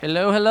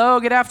Hello,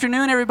 hello. Good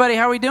afternoon, everybody.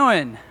 How are we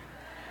doing?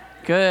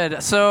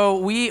 Good. So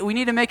we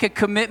need to make a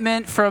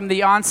commitment from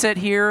the onset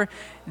here.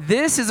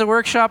 This is a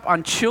workshop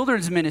on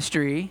children's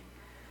ministry,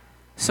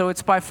 so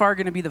it's by far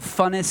going to be the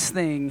funnest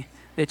thing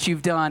that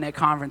you've done at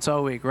Conference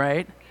all week,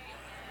 right?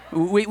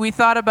 We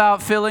thought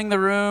about filling the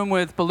room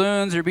with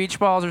balloons or beach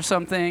balls or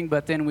something,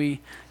 but then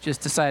we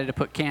just decided to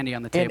put candy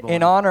on the table.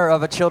 In honor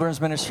of a children's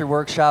ministry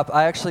workshop,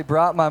 I actually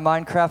brought my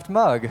Minecraft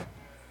mug.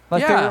 My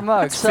favorite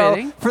mug. That's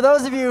fitting. For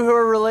those of you who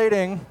are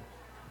relating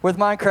with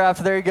Minecraft,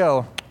 there you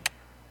go.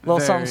 Little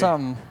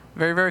something.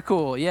 Very, very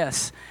cool,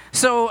 yes.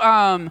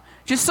 So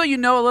just so you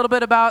know a little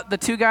bit about the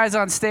two guys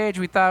on stage,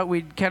 we thought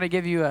we'd kind of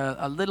give you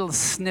a little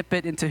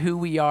snippet into who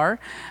we are.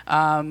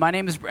 My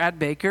name is Brad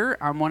Baker.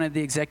 I'm one of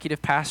the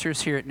executive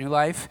pastors here at New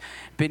Life.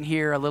 Been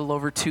here a little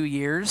over 2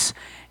 years,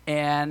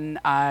 and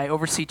I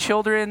oversee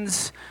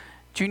children's,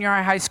 junior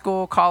high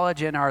school,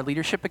 college, and our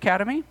leadership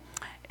academy.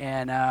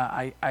 And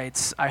I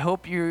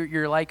hope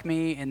you're like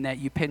me in that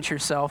you pinch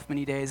yourself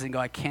many days and go,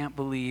 I can't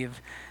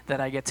believe that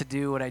I get to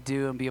do what I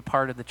do and be a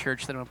part of the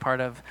church that I'm a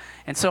part of.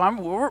 And so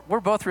we're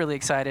both really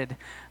excited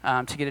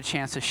to get a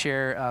chance to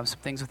share some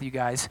things with you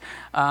guys.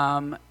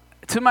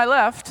 To my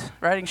left,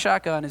 riding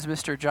shotgun, is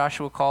Mr.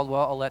 Joshua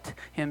Caldwell. I'll let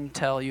him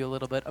tell you a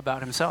little bit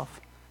about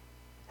himself.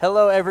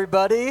 Hello,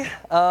 everybody.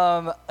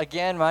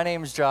 Again, my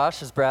name is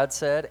Josh, as Brad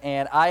said,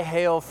 and I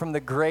hail from the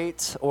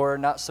great, or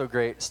not so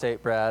great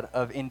state, Brad,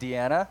 of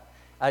Indiana.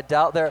 I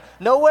doubt there.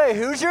 No way,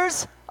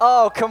 Hoosiers?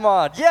 Oh, come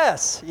on.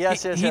 Yes.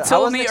 He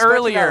told me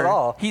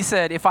earlier, he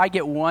said, if I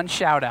get one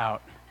shout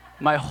out,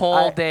 my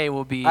whole day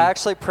will be. I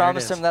actually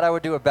promised him that I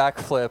would do a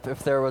backflip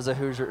if there was a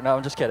Hoosier. No,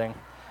 I'm just kidding.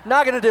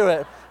 Not going to do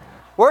it.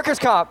 Workers'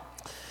 comp.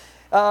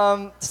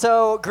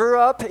 So grew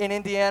up in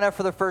Indiana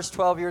for the first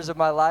 12 years of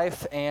my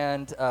life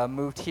and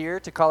moved here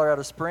to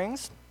Colorado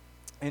Springs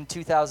in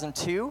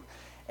 2002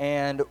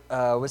 and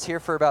was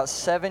here for about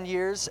 7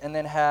 years and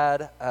then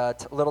had a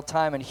little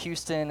time in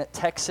Houston,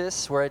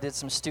 Texas, where I did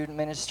some student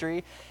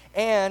ministry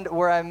and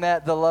where I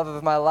met the love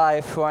of my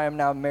life, who I am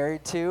now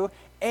married to,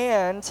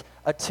 and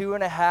a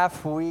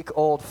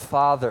 2.5-week-old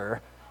father.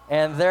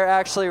 And they're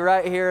actually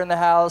right here in the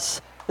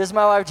house. This is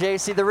my wife,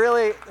 JC, the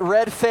really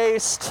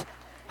red-faced,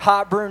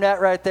 hot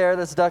brunette right there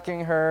that's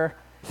ducking her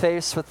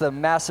face with the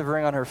massive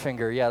ring on her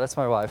finger. Yeah, that's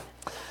my wife.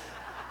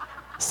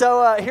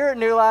 So here at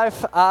New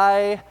Life,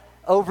 I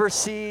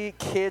oversee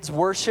kids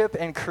worship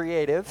and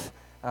creative.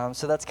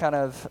 So that's kind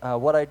of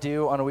what I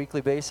do on a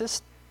weekly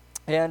basis.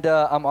 And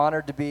I'm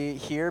honored to be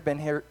here. Been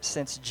here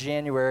since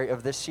January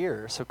of this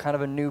year. So kind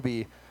of a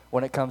newbie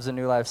when it comes to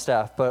New Life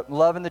staff. But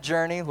loving the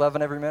journey,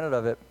 loving every minute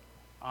of it.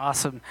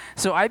 Awesome.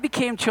 So I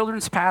became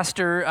children's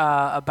pastor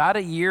about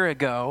a year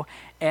ago,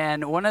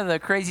 and one of the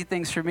crazy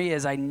things for me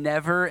is I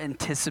never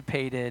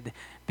anticipated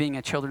being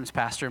a children's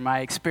pastor.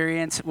 My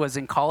experience was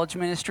in college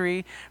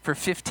ministry for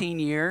 15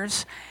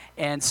 years,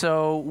 and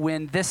so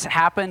when this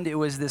happened, it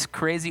was this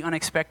crazy,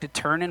 unexpected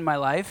turn in my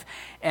life,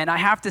 and I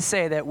have to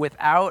say that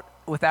without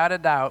a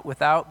doubt,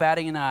 without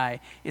batting an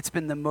eye, it's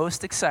been the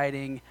most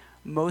exciting,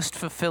 most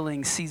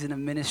fulfilling season of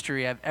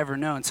ministry I've ever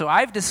known. So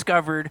I've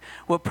discovered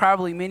what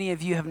probably many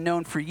of you have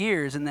known for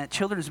years, and that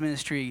children's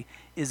ministry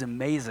is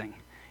amazing.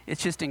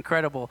 It's just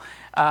incredible.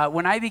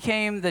 When I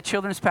became the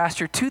children's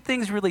pastor, two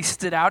things really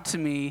stood out to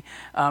me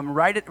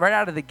right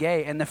out of the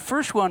gate. And the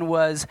first one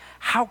was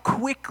how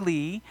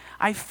quickly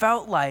I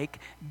felt like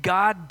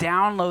God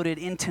downloaded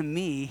into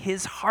me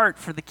his heart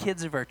for the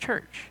kids of our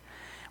church.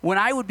 When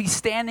I would be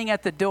standing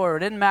at the door, it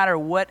didn't matter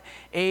what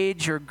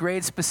age or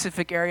grade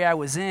specific area I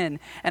was in,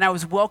 and I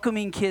was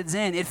welcoming kids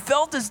in, it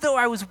felt as though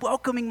I was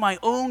welcoming my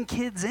own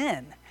kids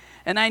in.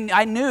 And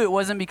I knew it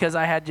wasn't because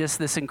I had just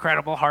this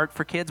incredible heart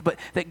for kids, but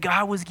that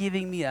God was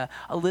giving me a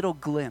little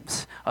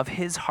glimpse of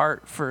his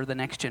heart for the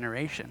next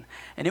generation.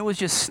 And it was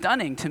just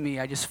stunning to me.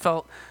 I just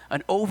felt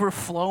an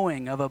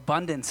overflowing of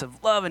abundance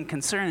of love and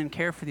concern and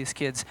care for these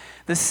kids.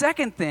 The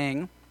second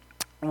thing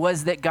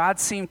was that God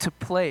seemed to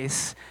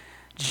place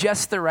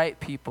just the right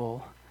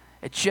people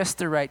at just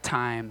the right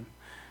time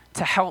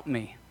to help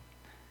me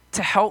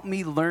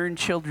learn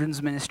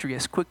children's ministry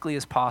as quickly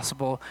as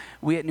possible.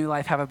 We at New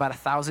Life have about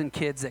 1,000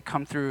 kids that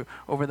come through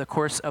over the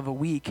course of a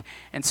week,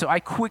 and so I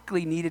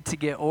quickly needed to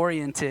get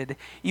oriented,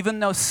 even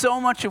though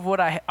so much of what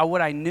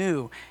I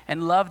knew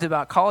and loved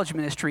about college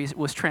ministry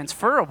was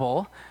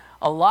transferable.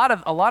 A lot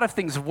of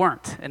things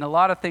weren't, and a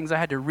lot of things I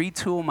had to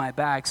retool my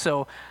bag.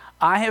 So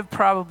I have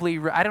probably,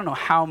 I don't know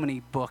how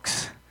many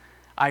books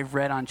I've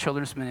read on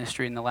children's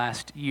ministry in the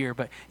last year,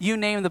 but you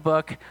name the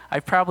book,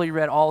 I've probably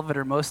read all of it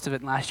or most of it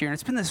in the last year, and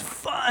it's been this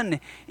fun,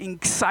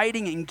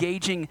 exciting,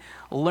 engaging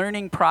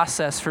learning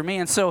process for me.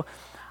 And so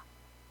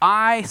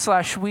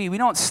we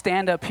don't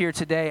stand up here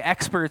today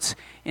experts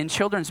in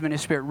children's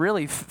ministry, but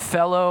really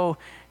fellow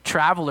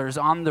travelers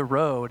on the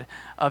road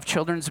of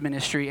children's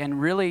ministry,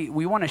 and really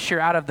we want to share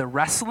out of the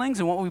wrestlings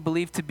and what we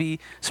believe to be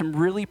some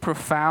really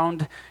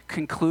profound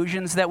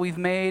conclusions that we've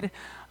made,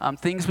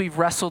 things we've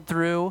wrestled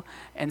through,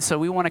 and so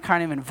we want to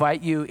kind of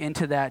invite you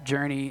into that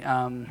journey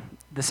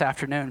this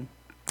afternoon.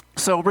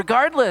 So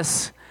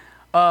regardless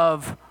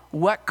of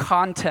what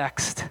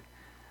context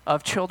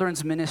of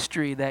children's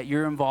ministry that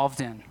you're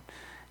involved in.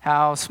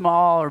 How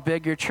small or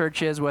big your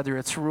church is, whether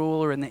it's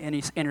rural or in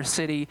the inner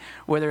city,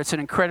 whether it's an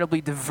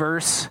incredibly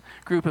diverse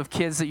group of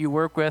kids that you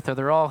work with, or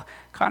they're all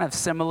kind of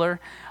similar.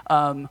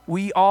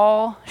 We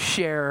all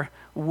share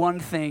one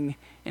thing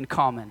in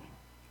common.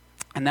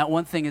 And that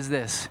one thing is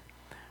this: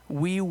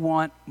 we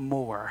want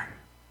more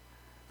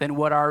than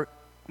what our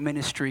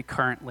ministry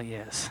currently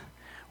is.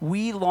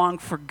 We long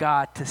for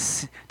God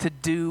to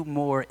do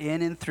more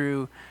in and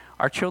through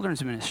our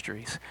children's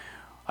ministries.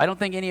 I don't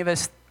think any of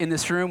us in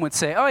this room would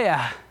say, oh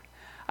yeah,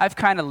 I've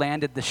kind of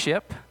landed the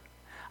ship.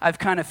 I've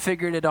kind of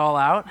figured it all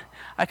out.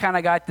 I kind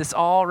of got this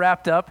all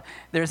wrapped up.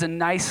 There's a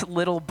nice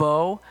little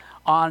bow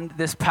on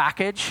this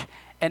package,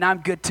 and I'm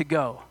good to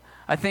go.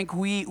 I think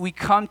we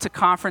come to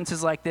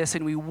conferences like this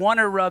and we want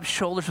to rub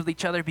shoulders with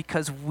each other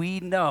because we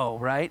know,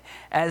 right,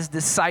 as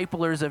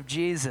disciplers of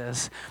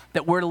Jesus,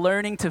 that we're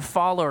learning to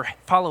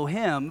follow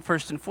him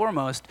first and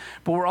foremost,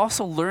 but we're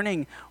also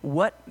learning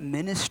what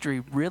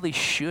ministry really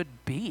should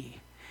be.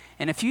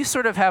 And if you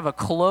sort of have a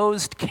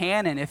closed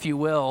canon, if you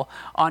will,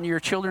 on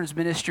your children's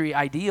ministry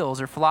ideals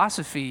or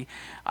philosophy,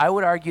 I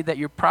would argue that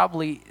you're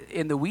probably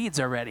in the weeds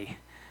already,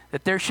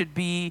 that there should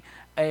be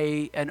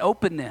an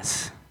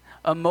openness,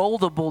 a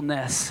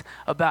moldableness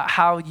about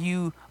how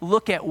you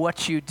look at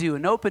what you do,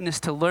 an openness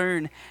to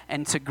learn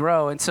and to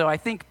grow. And so I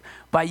think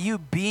by you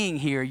being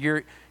here,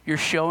 you're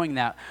showing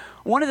that.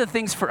 One of the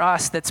things for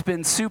us that's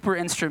been super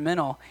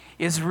instrumental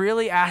is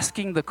really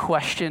asking the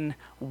question,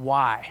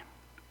 why?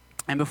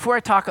 And before I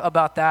talk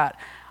about that,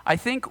 I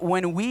think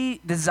when we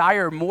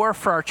desire more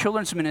for our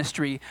children's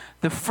ministry,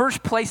 the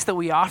first place that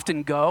we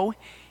often go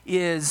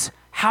is,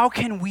 how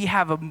can we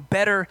have a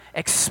better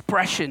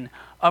expression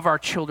of our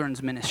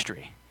children's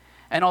ministry?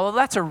 And although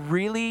that's a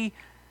really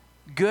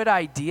good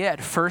idea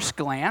at first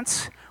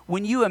glance,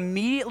 when you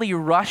immediately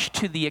rush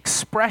to the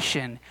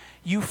expression,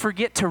 you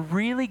forget to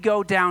really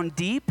go down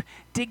deep,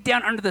 dig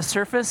down under the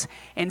surface,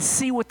 and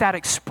see what that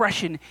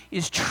expression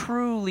is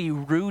truly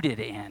rooted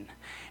in.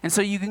 And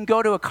so you can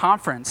go to a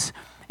conference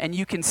and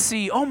you can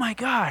see, oh my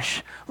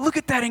gosh, look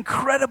at that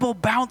incredible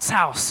bounce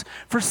house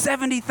for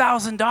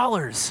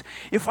 $70,000.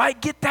 If I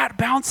get that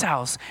bounce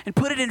house and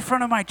put it in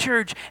front of my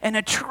church and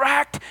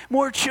attract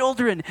more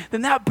children,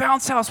 then that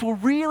bounce house will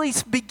really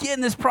begin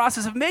this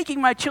process of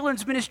making my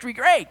children's ministry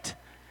great.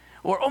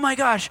 Or, oh my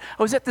gosh,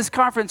 I was at this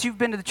conference. You've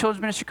been to the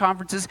children's ministry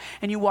conferences,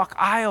 and you walk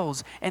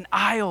aisles and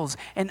aisles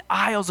and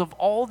aisles of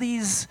all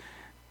these,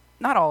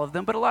 not all of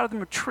them, but a lot of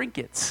them are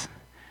trinkets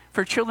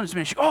for children's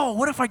ministry. Oh,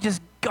 what if I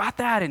just got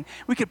that and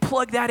we could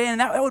plug that in, and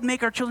that would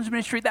make our children's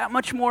ministry that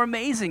much more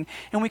amazing.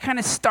 And we kind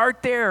of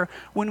start there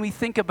when we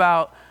think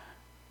about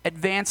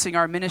advancing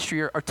our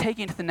ministry or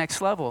taking it to the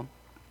next level.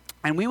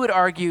 And we would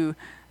argue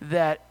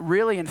that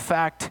really, in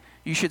fact,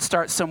 you should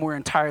start somewhere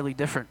entirely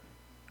different.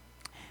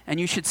 And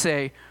you should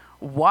say,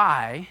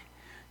 why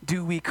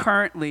do we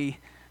currently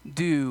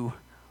do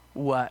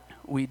what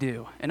we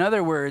do? In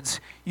other words,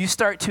 you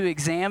start to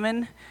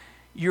examine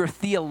your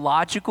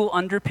theological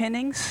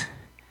underpinnings,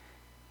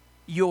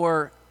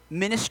 your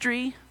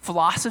ministry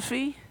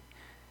philosophy,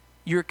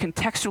 your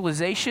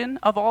contextualization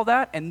of all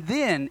that, and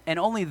then, and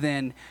only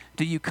then,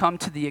 do you come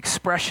to the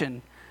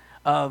expression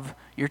of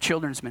your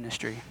children's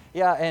ministry.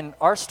 Yeah, and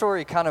our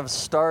story kind of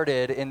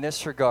started in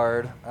this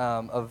regard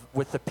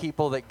with the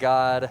people that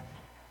God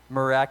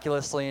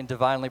miraculously and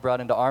divinely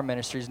brought into our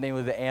ministries,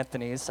 namely the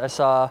Anthonys. I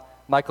saw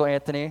Michael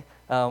Anthony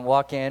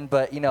walk in,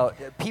 but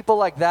people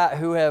like that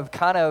who have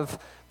kind of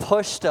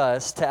pushed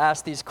us to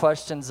ask these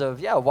questions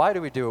of, why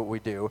do we do what we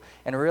do?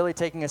 And really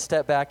taking a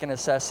step back and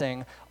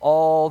assessing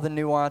all the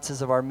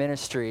nuances of our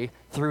ministry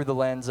through the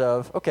lens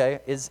of, okay,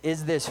 is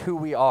this who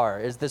we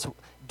are?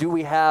 Do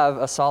we have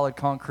a solid,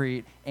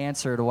 concrete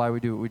answer to why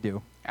we do what we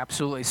do?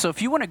 Absolutely. So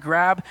if you want to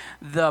grab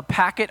the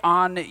packet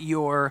on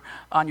your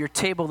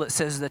table that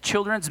says the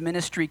Children's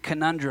Ministry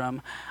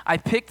Conundrum, I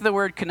picked the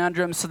word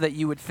conundrum so that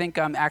you would think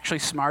I'm actually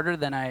smarter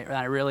than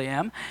I really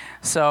am.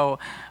 So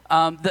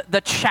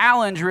the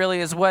challenge really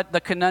is what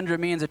the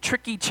conundrum means, a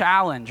tricky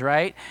challenge,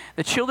 right?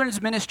 The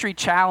Children's Ministry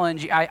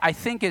Challenge, I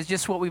think, is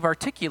just what we've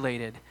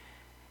articulated.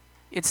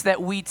 It's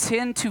that we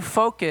tend to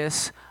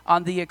focus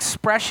on the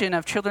expression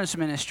of children's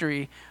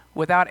ministry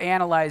without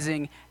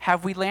analyzing,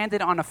 have we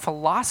landed on a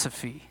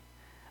philosophy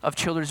of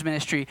children's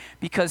ministry?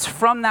 Because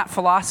from that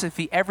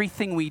philosophy,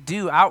 everything we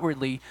do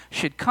outwardly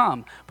should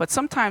come. But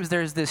sometimes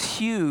there's this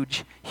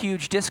huge,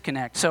 huge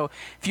disconnect. So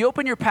if you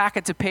open your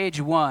packet to page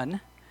 1,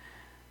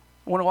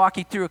 I want to walk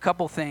you through a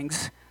couple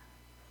things.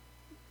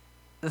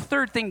 The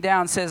third thing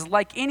down says,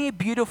 like any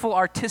beautiful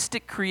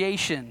artistic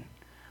creation,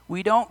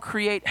 we don't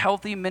create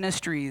healthy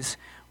ministries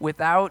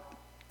without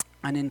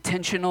an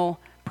intentional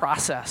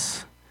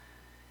process.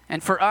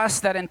 And for us,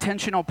 that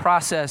intentional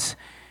process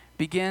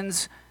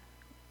begins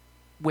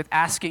with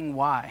asking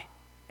why,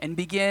 and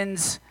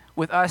begins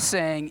with us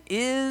saying,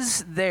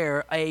 is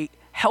there a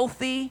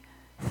healthy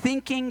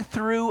thinking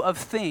through of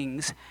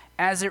things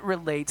as it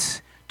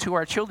relates to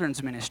our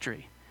children's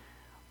ministry?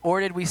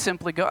 Or did we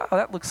simply go, oh,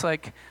 that looks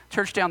like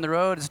church down the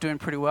road is doing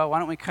pretty well. Why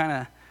don't we kind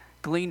of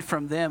glean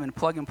from them and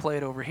plug and play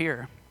it over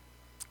here.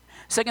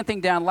 Second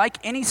thing down,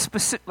 like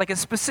a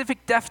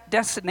specific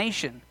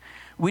destination,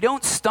 we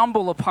don't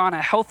stumble upon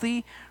a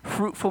healthy,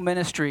 fruitful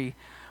ministry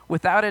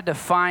without a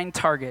defined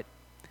target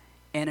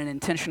and an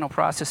intentional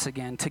process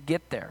again to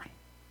get there.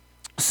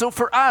 So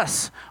for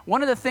us,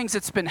 one of the things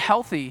that's been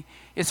healthy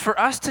is for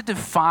us to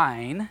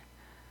define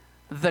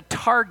the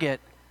target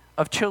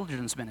of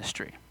children's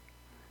ministry.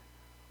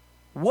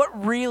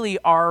 What really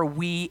are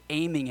we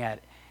aiming at?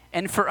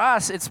 And for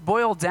us, it's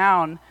boiled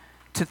down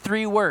to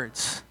 3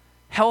 words: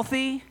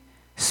 healthy,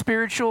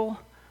 spiritual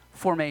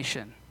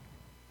formation.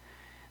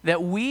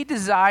 That we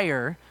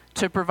desire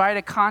to provide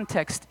a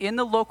context in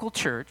the local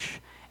church,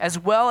 as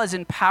well as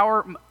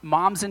empower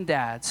moms and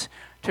dads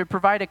to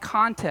provide a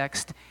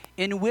context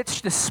in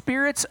which the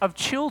spirits of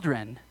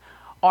children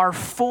are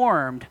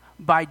formed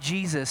by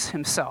Jesus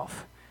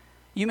himself.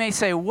 You may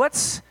say,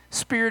 what's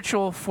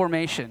spiritual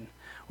formation?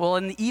 Well,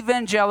 in the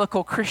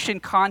evangelical Christian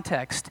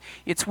context,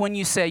 it's when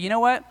you say, you know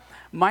what?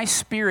 My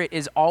spirit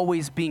is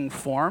always being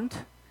formed.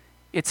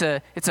 It's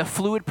a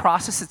fluid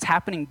process that's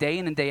happening day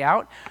in and day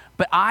out.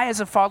 But I, as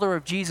a follower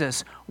of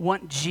Jesus,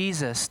 want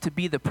Jesus to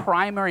be the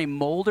primary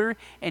molder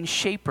and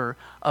shaper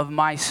of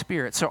my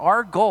spirit. So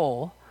our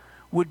goal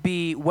would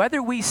be,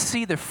 whether we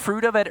see the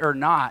fruit of it or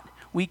not,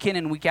 week in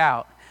and week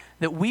out,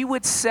 that we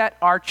would set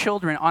our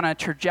children on a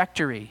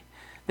trajectory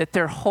that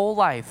their whole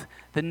life,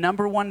 the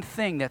number one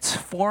thing that's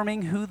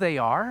forming who they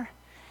are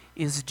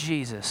is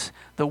Jesus,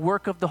 the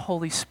work of the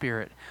Holy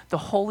Spirit, the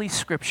Holy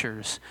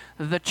Scriptures,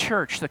 the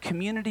church, the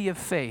community of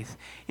faith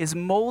is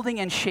molding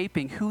and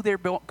shaping who they're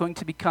going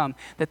to become,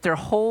 that their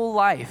whole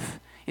life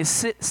is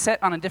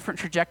set on a different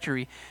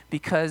trajectory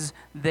because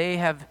they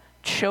have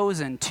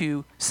chosen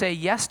to say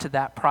yes to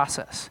that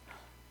process.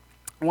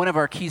 One of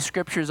our key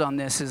scriptures on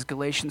this is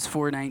Galatians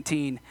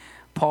 4:19.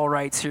 Paul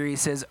writes here, he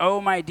says,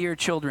 "Oh, my dear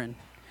children,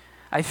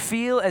 I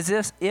feel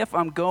as if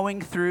I'm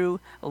going through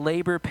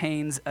labor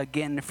pains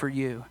again for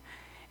you,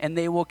 and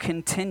they will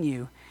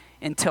continue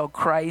until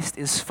Christ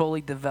is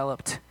fully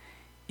developed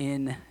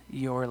in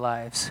your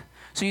lives."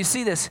 So you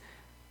see this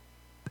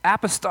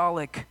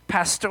apostolic,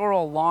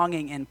 pastoral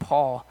longing in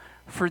Paul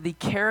for the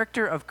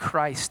character of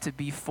Christ to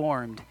be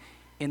formed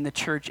in the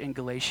church in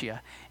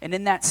Galatia. And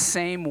in that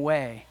same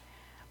way,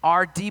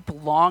 our deep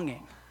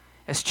longing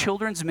as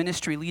children's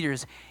ministry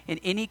leaders in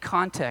any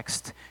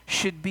context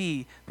should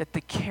be that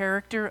the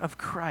character of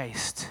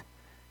Christ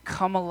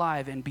come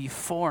alive and be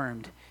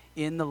formed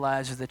in the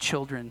lives of the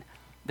children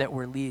that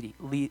we're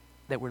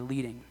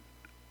leading.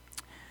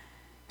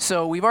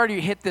 So we've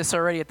already hit this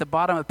already at the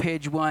bottom of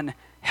page 1.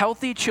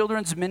 Healthy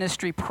children's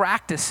ministry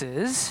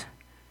practices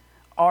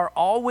are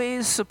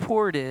always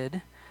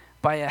supported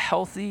by a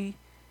healthy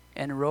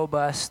and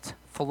robust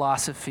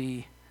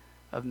philosophy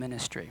of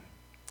ministry.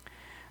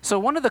 So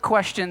one of the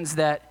questions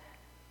that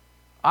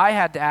I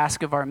had to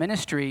ask of our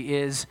ministry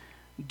is,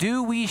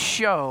 do we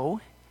show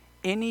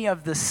any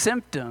of the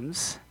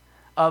symptoms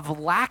of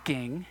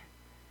lacking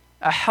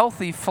a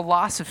healthy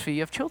philosophy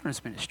of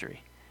children's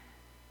ministry?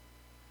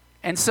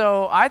 And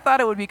so I thought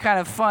it would be kind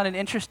of fun and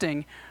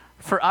interesting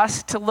for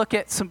us to look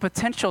at some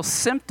potential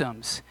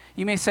symptoms.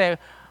 You may say,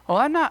 well,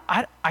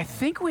 I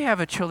think we have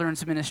a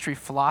children's ministry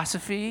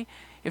philosophy.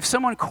 If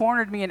someone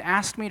cornered me and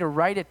asked me to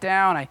write it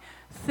down, I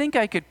think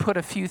I could put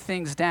a few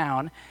things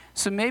down.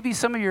 So maybe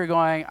some of you are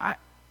going,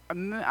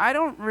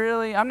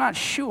 I'm not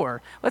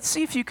sure. Let's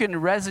see if you can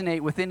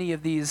resonate with any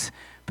of these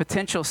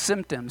potential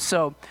symptoms.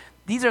 So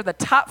these are the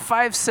top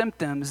 5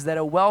 symptoms that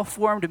a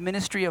well-formed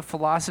ministry of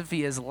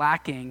philosophy is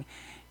lacking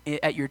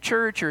at your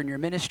church or in your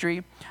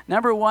ministry.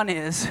 Number 1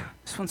 is,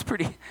 this one's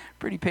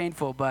pretty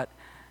painful, but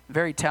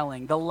very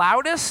telling. The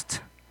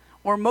loudest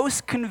or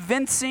most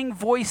convincing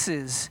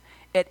voices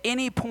at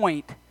any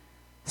point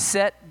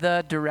set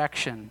the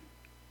direction.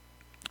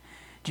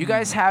 Do you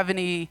guys have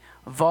any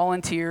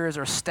volunteers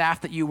or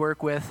staff that you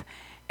work with,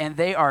 and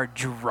they are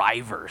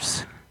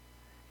drivers?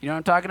 You know what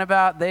I'm talking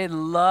about? They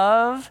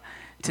love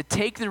to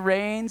take the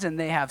reins, and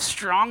they have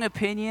strong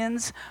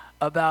opinions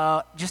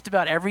about just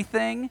about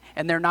everything,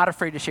 and they're not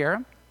afraid to share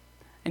them.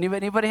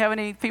 Anybody have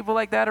any people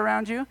like that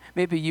around you?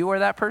 Maybe you are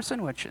that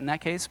person, which in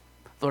that case,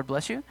 Lord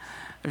bless you.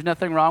 There's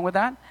nothing wrong with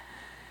that.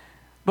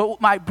 But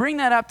I bring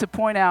that up to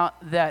point out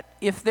that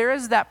if there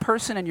is that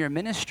person in your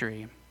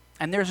ministry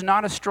and there's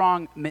not a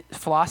strong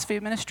philosophy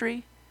of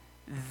ministry,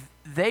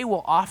 they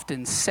will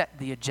often set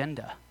the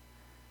agenda,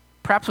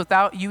 perhaps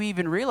without you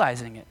even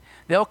realizing it.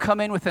 They'll come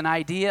in with an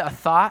idea, a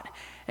thought,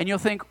 and you'll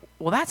think,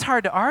 well, that's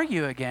hard to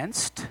argue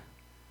against.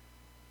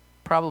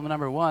 Problem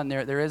number 1,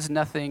 there is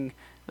nothing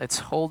that's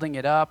holding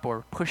it up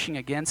or pushing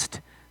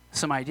against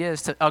some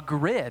ideas, to a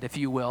grid, if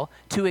you will,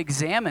 to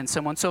examine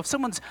someone. So if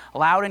someone's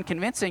loud and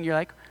convincing, you're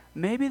like,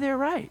 maybe they're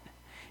right.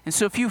 And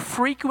so if you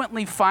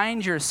frequently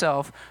find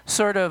yourself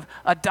sort of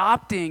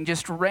adopting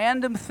just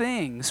random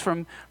things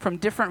from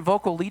different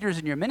vocal leaders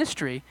in your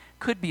ministry,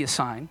 could be a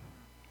sign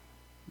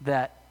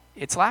that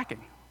it's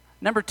lacking.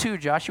 Number 2,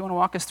 Josh, you want to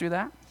walk us through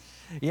that?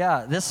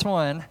 Yeah, this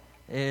one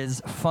is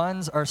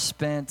funds are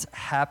spent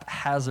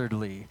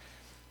haphazardly.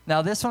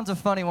 Now, this one's a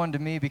funny one to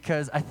me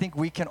because I think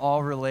we can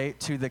all relate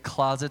to the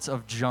closets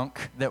of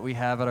junk that we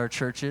have at our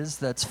churches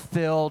that's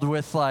filled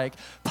with like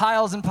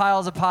piles and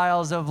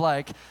piles of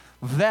like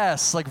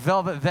vests, like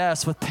velvet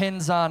vests with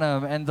pins on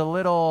them and the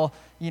little,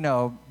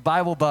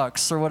 Bible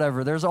bucks or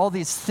whatever. There's all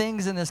these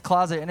things in this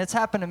closet, and it's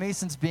happened to me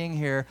since being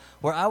here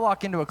where I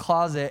walk into a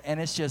closet and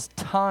it's just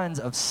tons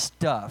of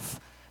stuff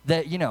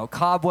that,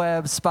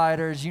 cobwebs,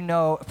 spiders,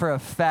 for a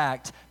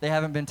fact they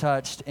haven't been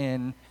touched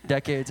in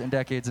decades and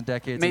decades and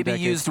decades. Maybe and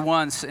decades. used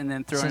once and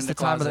then thrown in Since the the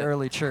time closet. of the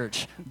early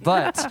church.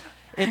 But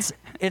it's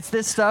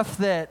this stuff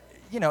that,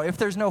 if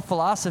there's no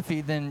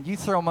philosophy, then you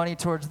throw money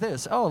towards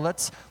this. Oh,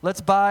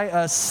 let's buy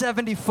a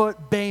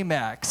 70-foot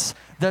Baymax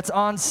that's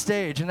on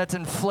stage and that's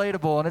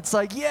inflatable. And it's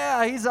like,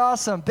 yeah, he's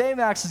awesome.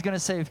 Baymax is going to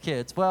save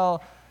kids.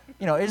 Well,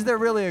 is there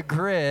really a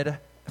grid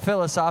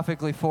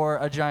philosophically for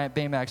a giant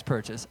Baymax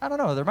purchase? I don't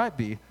know. There might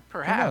be.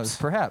 Perhaps. Who knows?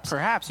 Perhaps.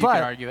 Perhaps you could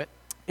argue it.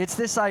 It's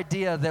this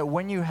idea that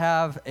when you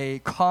have a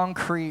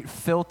concrete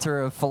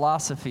filter of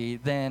philosophy,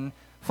 then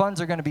funds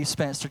are going to be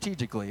spent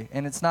strategically.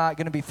 And it's not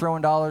going to be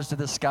throwing dollars to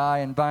the sky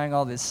and buying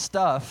all this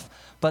stuff,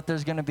 but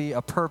there's going to be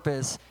a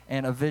purpose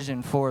and a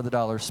vision for the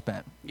dollars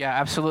spent. Yeah,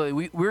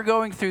 absolutely. We're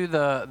going through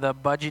the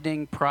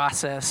budgeting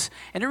process,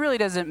 and it really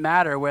doesn't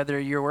matter whether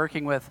you're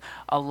working with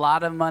a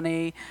lot of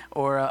money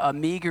or a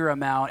meager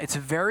amount. It's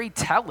very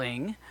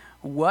telling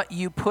what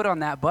you put on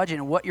that budget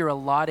and what you're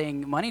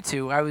allotting money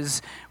to. I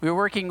was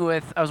working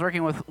with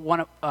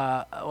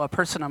a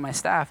person on my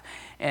staff,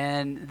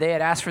 and they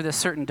had asked for this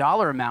certain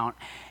dollar amount,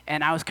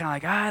 and I was kind of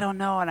like, I don't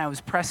know, and I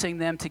was pressing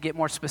them to get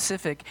more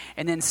specific,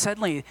 and then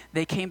suddenly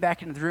they came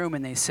back into the room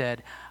and they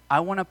said, I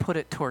want to put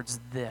it towards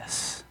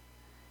this.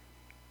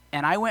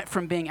 And I went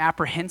from being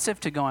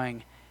apprehensive to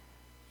going,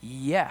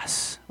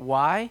 yes.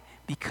 Why?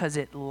 Because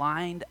it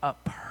lined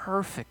up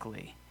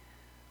perfectly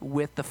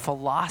with the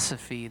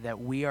philosophy that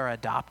we are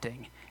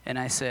adopting. And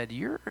I said,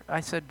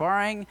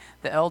 barring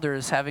the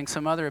elders having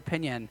some other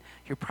opinion,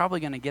 you're probably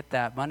going to get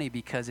that money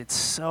because it's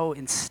so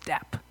in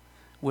step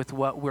with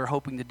what we're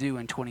hoping to do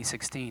in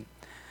 2016.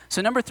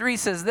 So number 3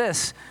 says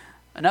this,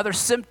 another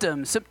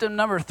symptom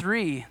number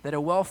 3 that a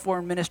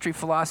well-formed ministry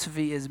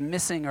philosophy is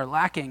missing or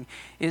lacking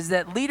is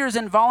that leaders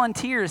and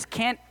volunteers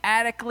can't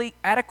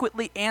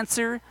adequately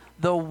answer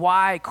the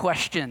why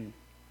question.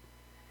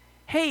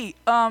 Hey,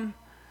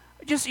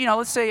 just,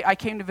 let's say I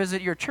came to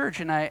visit your church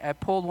and I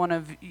pulled one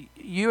of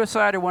you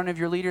aside or one of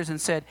your leaders and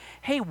said,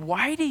 hey,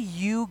 why do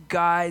you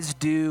guys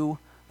do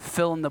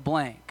fill in the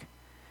blank?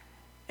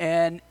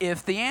 And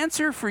if the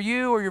answer for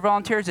you or your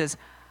volunteers is,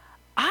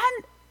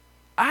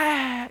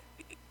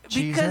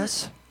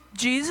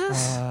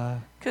 Jesus?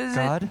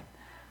 God?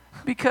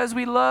 Because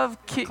we love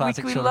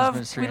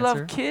we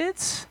love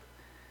kids.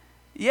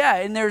 Yeah,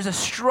 and there's a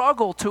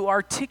struggle to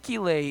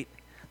articulate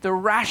the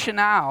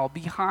rationale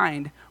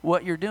behind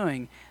what you're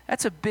doing.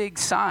 That's a big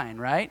sign,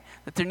 right?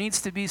 That there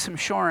needs to be some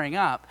shoring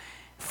up.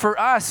 For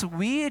us,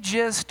 we had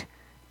just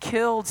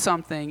killed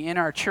something in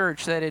our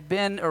church that had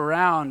been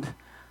around.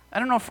 I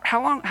don't know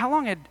how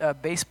long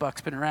had Base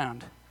Bucks been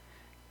around?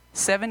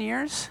 7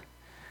 years?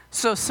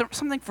 So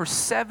something for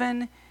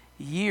 7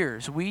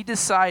 years. We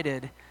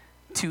decided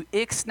to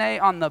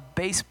ixnay on the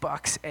Base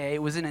Bucks A.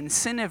 It was an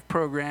incentive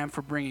program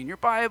for bringing your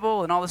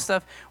Bible and all this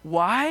stuff.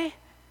 Why?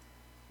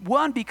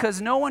 One,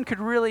 because no one could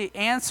really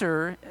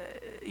answer,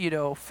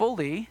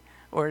 fully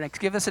or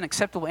give us an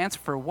acceptable answer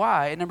for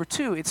why. And number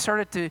 2, it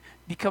started to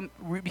become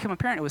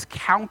apparent it was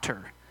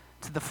counter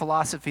to the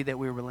philosophy that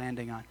we were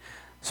landing on.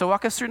 So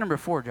walk us through number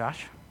 4,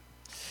 Josh.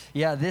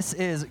 Yeah, this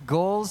is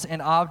goals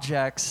and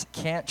objects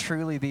can't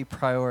truly be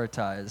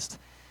prioritized.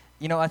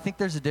 I think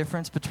there's a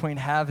difference between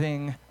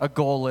having a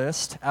goal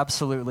list,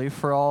 absolutely,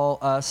 for all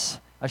us.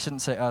 I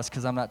shouldn't say us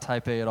because I'm not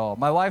type A at all.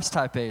 My wife's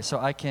type A, so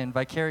I can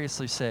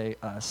vicariously say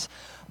us.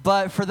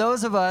 But for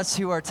those of us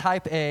who are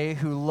type A,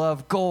 who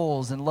love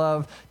goals and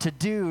love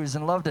to-dos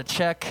and love to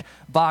check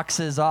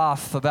boxes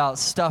off about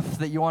stuff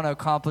that you want to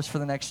accomplish for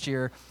the next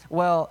year,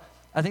 well,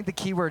 I think the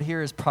key word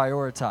here is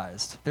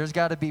prioritized. There's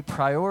got to be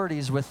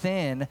priorities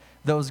within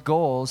those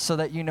goals so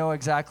that you know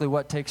exactly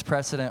what takes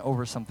precedent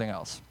over something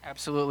else.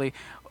 Absolutely.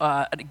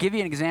 To give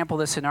you an example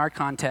of this in our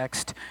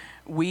context,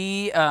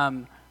 we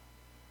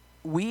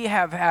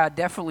have had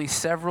definitely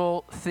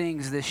several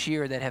things this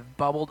year that have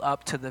bubbled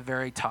up to the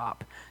very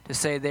top to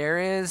say there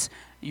is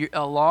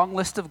a long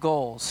list of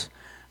goals,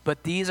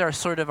 but these are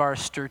sort of our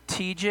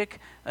strategic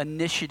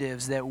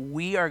initiatives that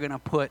we are going to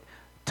put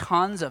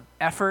tons of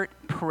effort,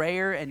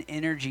 prayer, and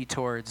energy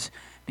towards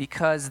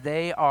because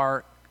they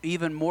are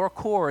even more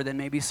core than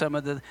maybe some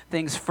of the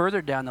things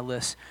further down the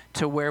list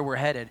to where we're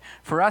headed.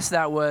 For us,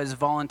 that was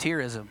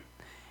volunteerism.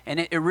 And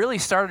it really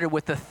started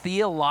with the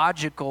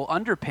theological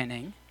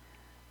underpinning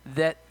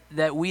that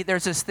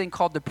there's this thing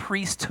called the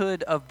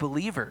priesthood of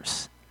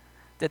believers,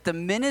 that the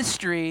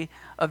ministry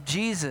of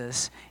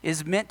Jesus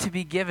is meant to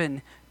be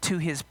given to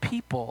his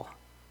people,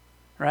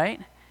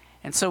 right?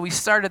 And so we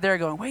started there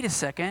going, wait a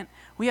second,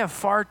 we have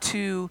far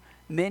too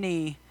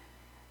many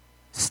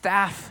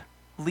staff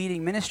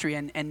leading ministry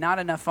and not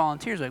enough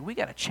volunteers. Like, we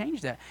got to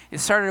change that. It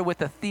started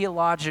with a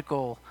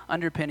theological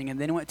underpinning and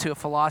then went to a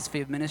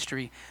philosophy of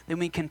ministry. Then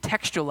we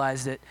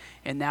contextualized it,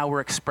 and now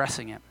we're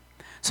expressing it.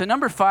 So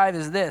number 5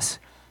 is this.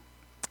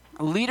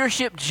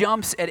 Leadership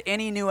jumps at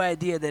any new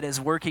idea that is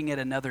working at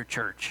another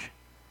church.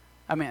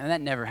 I mean,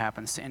 that never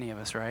happens to any of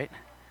us, right?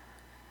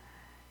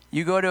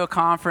 You go to a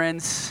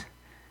conference,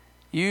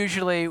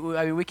 usually,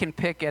 I mean, we can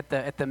pick at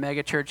the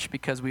mega church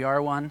because we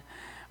are one,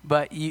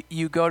 but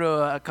you go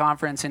to a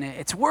conference and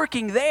it's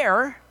working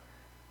there,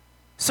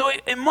 so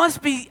it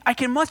must be, I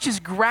must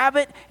just grab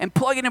it and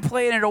plug it and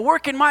play it and it'll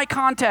work in my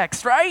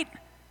context, right?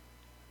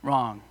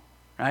 Wrong,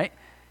 right?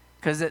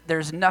 Because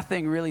there's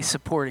nothing really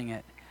supporting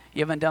it.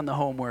 You haven't done the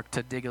homework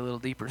to dig a little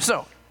deeper.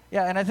 So,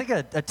 yeah, and I think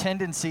a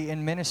tendency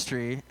in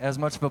ministry, as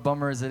much of a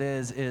bummer as it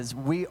is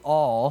we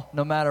all,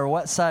 no matter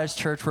what size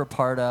church we're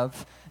part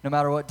of, no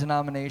matter what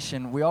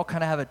denomination, we all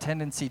kind of have a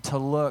tendency to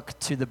look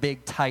to the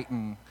big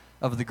titan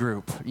of the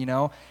group, you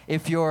know?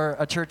 If you're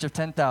a church of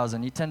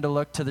 10,000, you tend to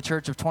look to the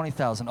church of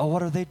 20,000. Oh,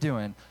 what are they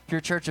doing? If you're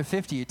a church of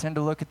 50, you tend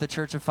to look at the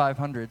church of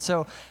 500.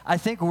 So I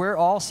think we're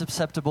all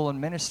susceptible in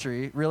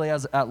ministry, really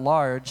as at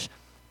large,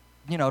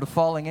 you know, to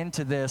falling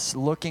into this,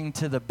 looking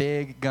to the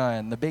big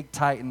gun, the big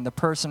titan, the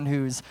person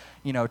who's,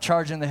 you know,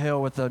 charging the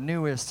hill with the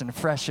newest and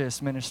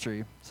freshest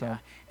ministry. So,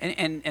 yeah.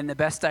 And the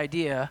best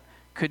idea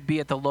could be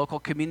at the local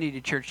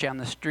community church down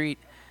the street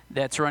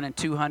that's running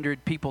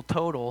 200 people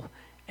total,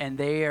 and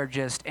they are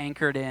just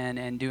anchored in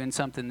and doing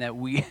something that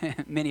we,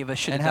 many of us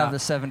should and have the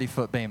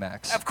 70-foot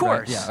Baymax. Of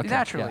course, right? Yeah, okay.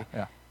 Naturally.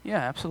 Yeah,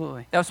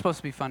 absolutely. That was supposed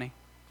to be funny.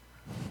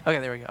 Okay,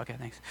 there we go. Okay,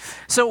 thanks.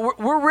 So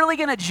we're really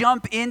going to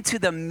jump into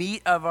the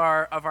meat of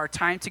our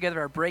time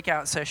together, our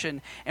breakout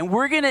session, and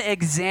we're going to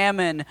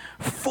examine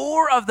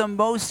 4 of the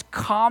most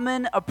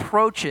common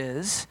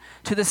approaches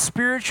to the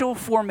spiritual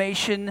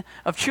formation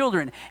of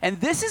children. And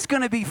this is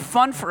going to be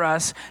fun for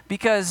us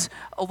because,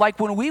 like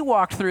when we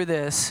walked through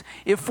this,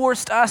 it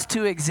forced us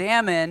to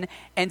examine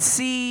and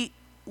see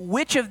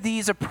which of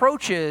these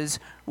approaches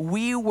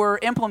we were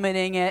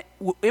implementing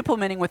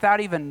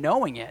without even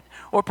knowing it,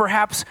 or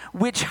perhaps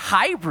which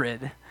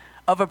hybrid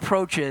of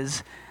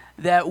approaches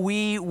that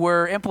we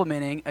were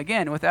implementing,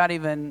 again, without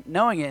even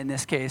knowing it in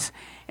this case.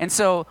 And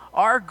so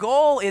our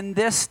goal in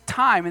this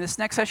time, in this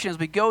next session, as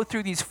we go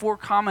through these 4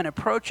 common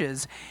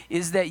approaches,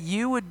 is that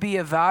you would be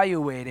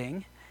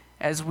evaluating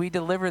as we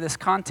deliver this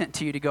content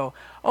to you to go,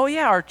 oh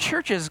yeah, our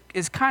church is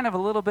kind of a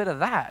little bit of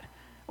that.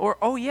 Or,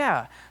 oh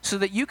yeah, so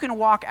that you can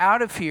walk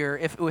out of here,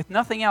 if with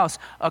nothing else,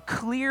 a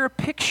clear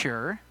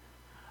picture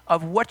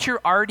of what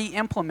you're already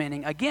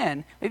implementing.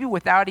 Again, maybe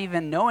without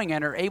even knowing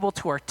it or able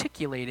to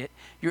articulate it,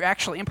 you're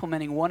actually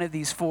implementing one of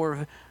these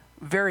 4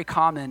 very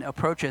common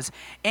approaches.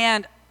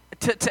 And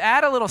to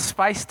add a little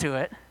spice to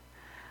it,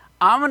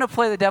 I'm going to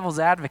play the devil's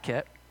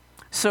advocate.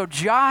 So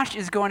Josh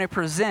is going to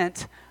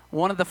present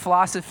one of the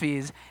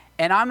philosophies,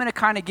 and I'm going to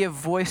kind of give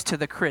voice to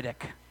the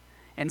critic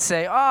and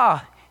say,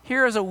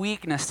 here is a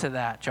weakness to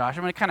that, Josh.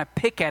 I'm going to kind of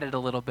pick at it a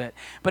little bit.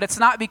 But it's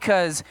not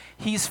because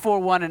he's for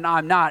one and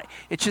I'm not.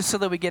 It's just so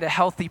that we get a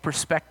healthy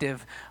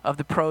perspective of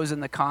the pros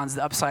and the cons,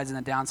 the upsides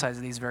and the downsides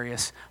of these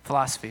various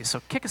philosophies. So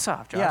kick us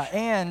off, Josh. Yeah,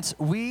 and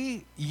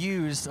we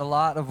used a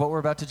lot of what we're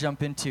about to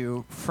jump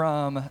into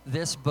from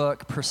this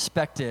book,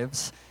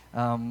 Perspectives.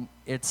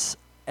 It's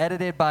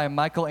edited by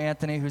Michael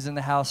Anthony, who's in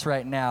the house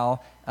right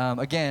now.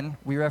 Again,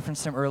 we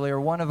referenced him earlier,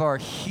 one of our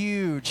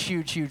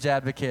huge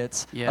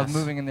advocates of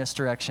moving in this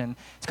direction.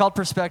 It's called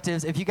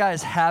Perspectives. If you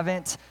guys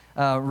haven't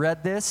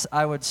read this,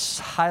 I would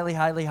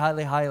highly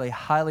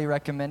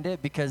recommend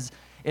it because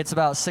it's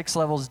about 6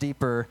 levels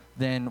deeper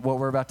than what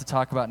we're about to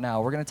talk about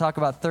now. We're going to talk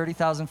about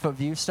 30,000-foot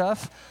view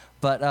stuff,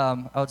 but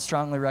I would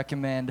strongly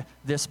recommend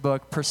this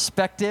book,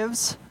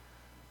 Perspectives,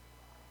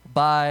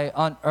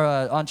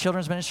 on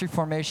children's ministry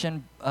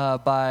formation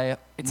by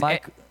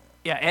Mike.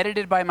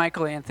 Edited by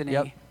Michael Anthony.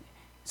 Yep.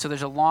 So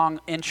there's a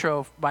long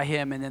intro by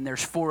him, and then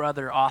there's 4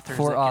 other authors.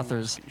 4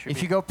 authors.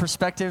 If you go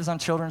Perspectives on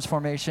children's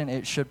formation,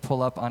 it should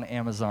pull up on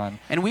Amazon.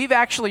 And we've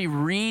actually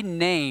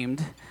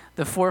renamed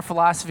the 4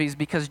 philosophies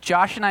because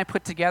Josh and I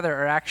put together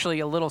are actually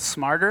a little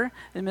smarter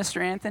than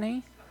Mr.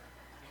 Anthony.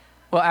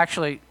 Well,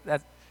 actually,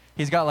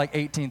 he's got like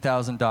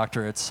 18,000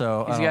 doctorates,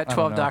 so he's got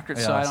 12 doctorates,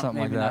 so I don't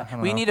maybe like that.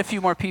 We need a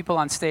few more people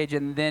on stage,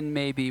 and then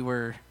maybe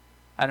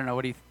I don't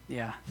know.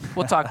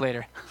 We'll talk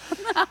later.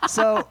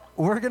 So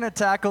we're going to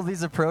tackle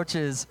these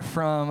approaches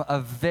from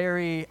a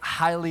very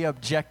highly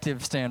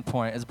objective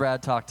standpoint, as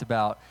Brad talked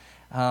about.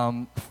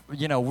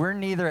 We're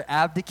neither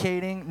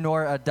abdicating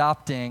nor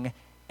adopting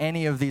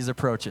any of these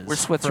approaches. We're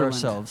Switzerland.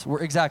 For ourselves.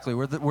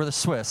 We're the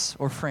Swiss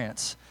or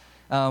France.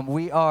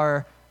 We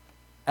are,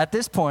 at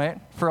this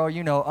point, for all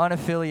you know,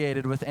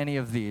 unaffiliated with any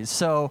of these.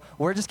 So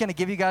we're just going to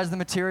give you guys the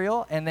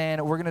material, and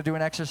then we're going to do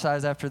an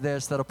exercise after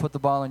this that'll put the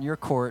ball in your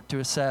court to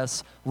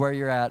assess where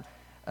you're at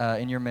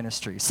in your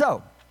ministry.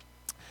 So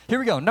here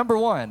we go. Number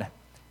 1,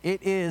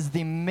 it is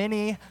the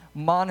mini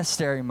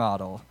monastery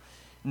model.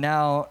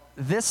 Now,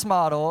 this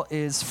model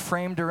is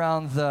framed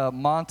around the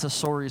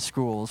Montessori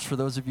schools, for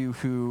those of you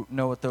who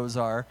know what those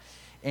are.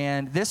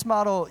 And this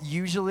model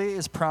usually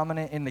is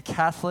prominent in the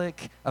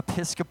Catholic,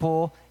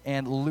 Episcopal,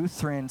 and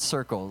Lutheran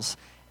circles.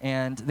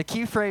 And the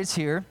key phrase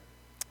here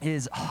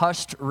is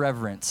hushed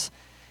reverence.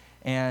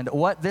 And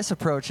what this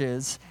approach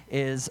is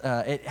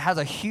it has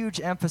a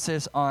huge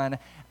emphasis on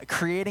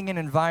creating an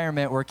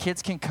environment where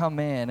kids can come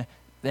in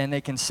and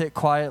they can sit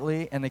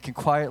quietly and they can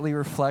quietly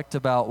reflect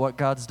about what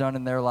God's done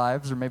in their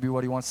lives or maybe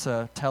what he wants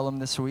to tell them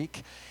this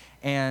week.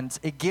 And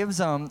it gives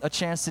them a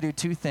chance to do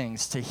two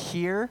things, to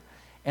hear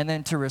and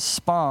then to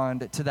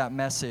respond to that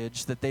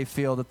message that they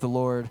feel that the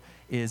Lord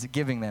is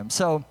giving them.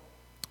 So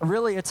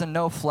really, it's a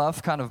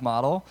no-fluff kind of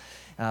model.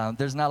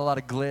 There's not a lot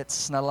of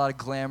glitz, not a lot of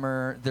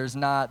glamour. There's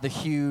not the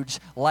huge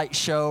light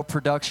show,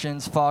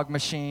 productions, fog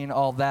machine,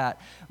 all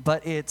that.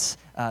 But it's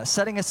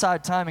setting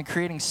aside time and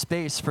creating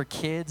space for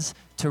kids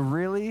to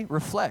really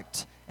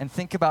reflect and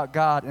think about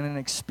God in an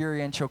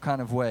experiential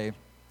kind of way.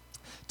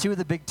 Two of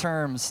the big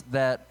terms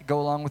that go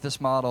along with this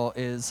model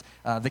is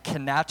the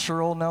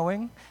connatural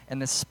knowing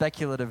and the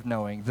speculative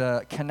knowing.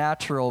 The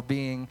connatural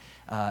being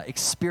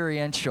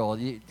experiential.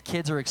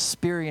 Kids are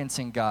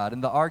experiencing God.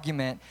 And the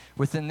argument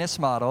within this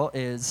model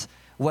is,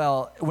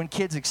 well, when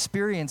kids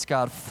experience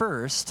God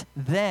first,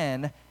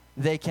 then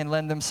they can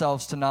lend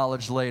themselves to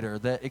knowledge later.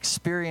 The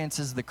experience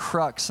is the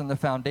crux and the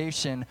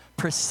foundation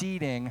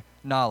preceding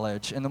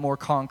knowledge and the more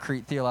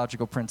concrete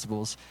theological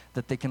principles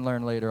that they can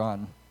learn later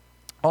on.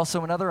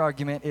 Also, another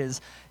argument is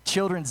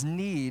children's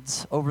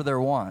needs over their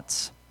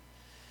wants.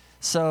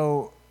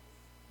 So,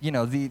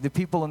 the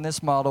people in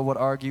this model would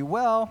argue,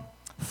 well,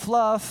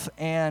 fluff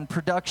and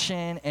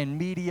production and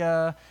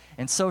media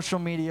and social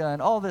media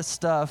and all this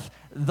stuff,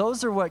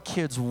 those are what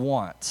kids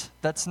want.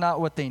 That's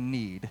not what they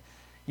need.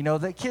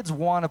 That kids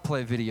want to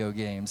play video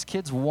games.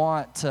 Kids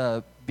want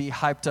to be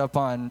hyped up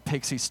on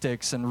pixie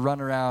sticks and run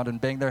around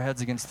and bang their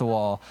heads against the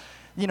wall.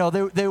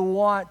 They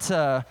want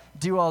to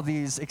do all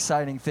these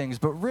exciting things,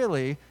 but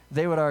really,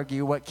 they would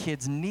argue what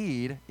kids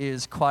need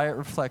is quiet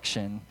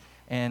reflection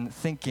and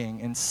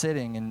thinking and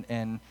sitting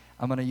and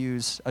I'm going to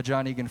use a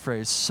John Egan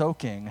phrase,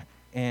 soaking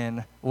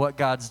in what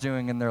God's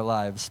doing in their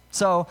lives.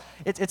 So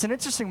it's an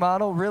interesting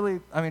model, really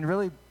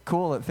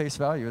cool at face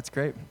value. It's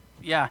great.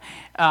 Yeah.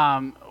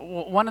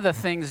 One of the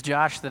things,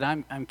 Josh, that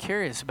I'm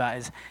curious about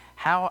is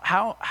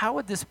how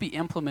would this be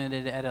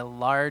implemented at a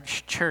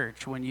large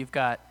church when you've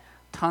got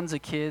tons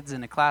of kids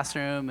in a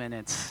classroom and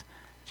it's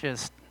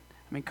just,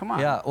 come on.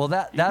 Yeah, well,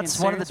 that's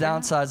one of the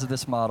downsides of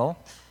this model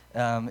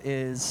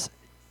is,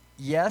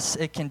 yes,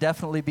 it can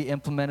definitely be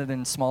implemented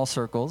in small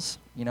circles,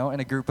 in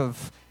a group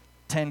of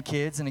 10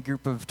 kids, in a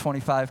group of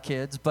 25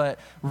 kids. But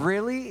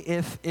really,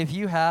 if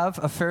you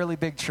have a fairly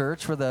big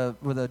church with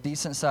a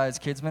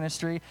decent-sized kids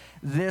ministry,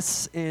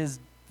 this is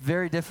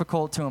very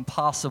difficult to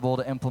impossible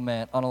to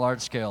implement on a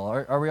large scale.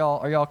 Are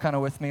y'all kind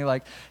of with me?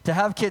 Like, to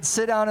have kids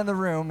sit down in the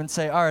room and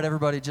say, all right,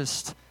 everybody,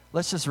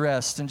 let's just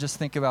rest and just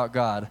think about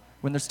God.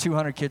 When there's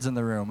 200 kids in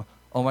the room,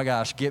 oh my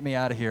gosh, get me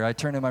out of here. I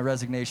turn in my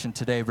resignation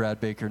today,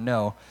 Brad Baker.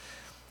 No.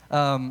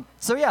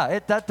 So yeah,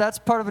 that's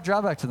part of a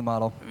drawback to the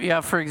model.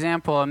 Yeah, for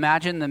example,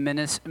 imagine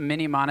the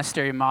mini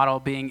monastery model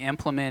being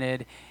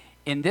implemented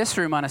in this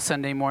room on a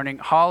Sunday morning.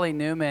 Holly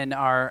Newman,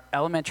 our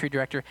elementary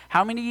director,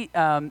 how many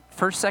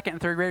first, second,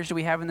 and third graders do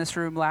we have in this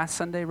room last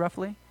Sunday,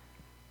 roughly?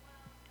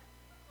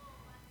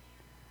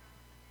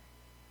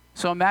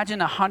 So imagine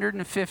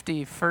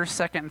 150 first,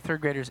 second, and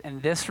third graders in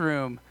this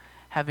room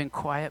having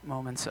quiet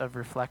moments of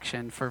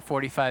reflection for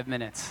 45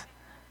 minutes,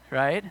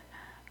 right?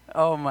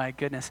 Oh my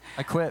goodness.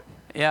 I quit.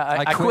 Yeah,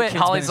 I quit.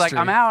 Holly's ministry.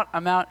 Like,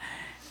 I'm out.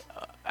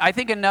 I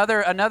think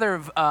another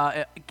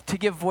to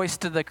give voice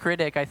to the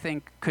critic, I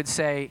think, could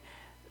say,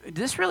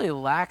 this really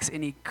lacks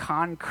any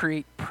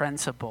concrete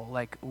principle.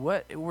 Like,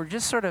 what we're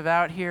just sort of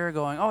out here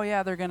going, oh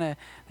yeah, they're gonna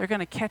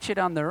catch it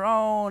on their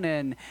own,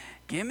 and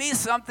give me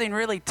something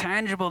really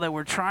tangible that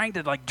we're trying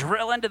to like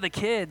drill into the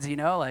kids.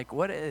 Like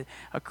what a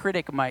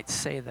critic might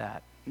say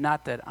that.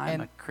 Not that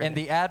I'm a critic. And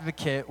the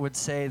advocate would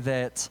say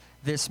that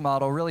this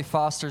model really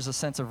fosters a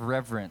sense of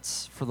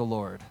reverence for the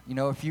Lord.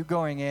 If you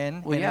going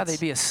in... Well, yeah, they'd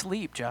be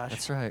asleep, Josh.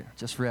 That's right.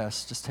 Just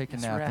rest. Just take a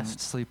nap rest.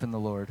 and sleep in the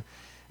Lord.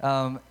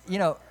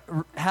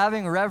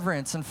 Having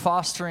reverence and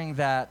fostering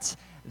that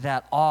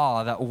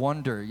awe, that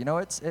wonder,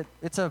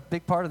 it's a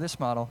big part of this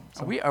model.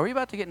 So. Are we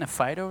about to get in a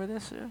fight over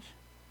this, Josh?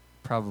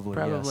 Probably,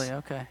 yes.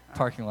 Okay.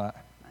 Parking lot.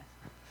 Nice.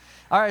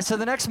 All right, so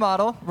the next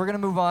model, we're going to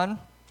move on,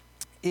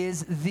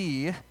 is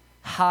the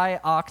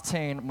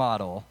high-octane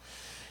model.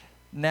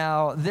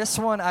 Now, this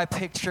one I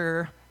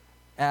picture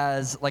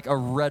as like a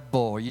Red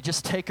Bull. You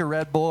just take a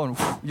Red Bull and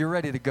you're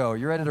ready to go.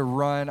 You're ready to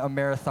run a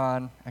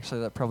marathon.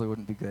 Actually, that probably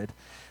wouldn't be good.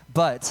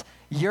 But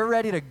you're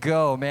ready to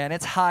go, man.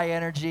 It's high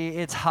energy.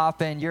 It's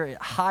hopping. You're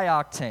high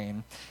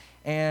octane.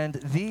 And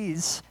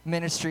these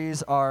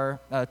ministries are,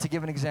 to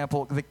give an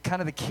example,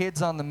 the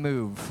kids on the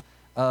move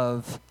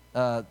of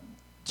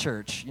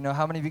church.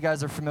 How many of you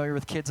guys are familiar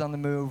with Kids on the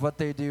Move, what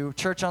they do?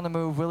 Church on the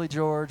Move, Willie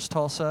George,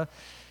 Tulsa.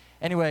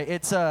 Anyway,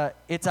 it's a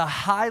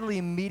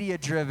highly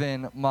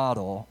media-driven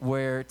model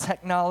where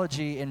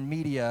technology and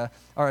media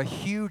are a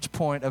huge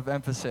point of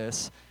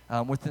emphasis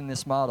within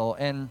this model.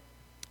 And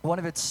one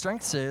of its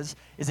strengths is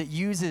it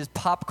uses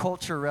pop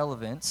culture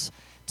relevance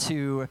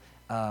to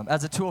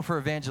as a tool for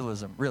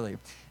evangelism. Really,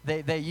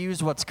 they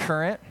use what's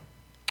current.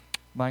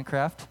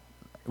 Minecraft.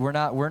 We're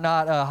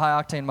not a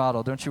high octane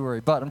model, don't you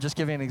worry. But I'm just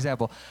giving an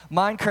example.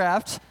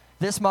 Minecraft.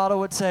 This model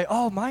would say,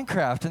 "Oh,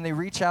 Minecraft," and they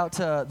reach out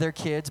to their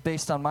kids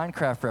based on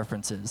Minecraft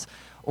references.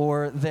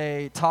 Or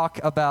they talk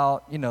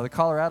about, the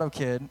Colorado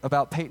kid,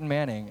 about Peyton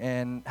Manning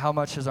and how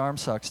much his arm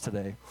sucks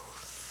today.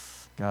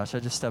 Gosh, I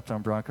just stepped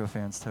on Bronco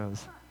fans'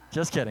 toes.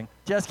 Just kidding.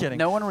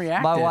 No one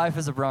reacted. My wife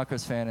is a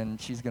Broncos fan,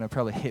 and she's going to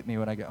probably hit me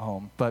when I get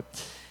home.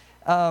 But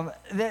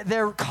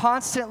they're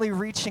constantly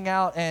reaching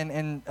out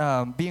and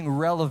being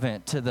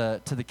relevant to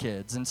the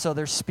kids. And so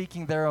they're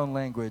speaking their own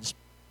language.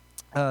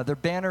 Their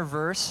banner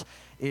verse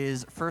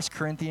is 1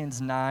 Corinthians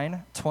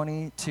 9,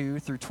 22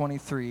 through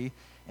 23.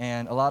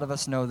 And a lot of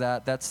us know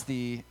that. That's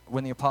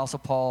when the Apostle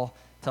Paul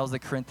tells the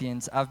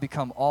Corinthians, "I've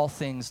become all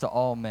things to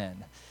all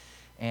men."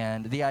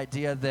 And the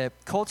idea that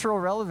cultural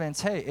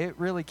relevance, hey, it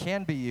really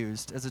can be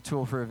used as a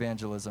tool for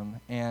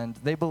evangelism. And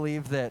they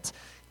believe that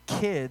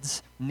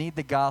kids need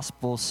the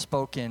gospel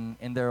spoken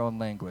in their own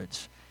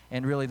language.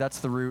 And really, that's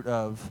the root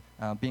of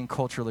being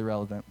culturally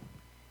relevant.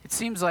 It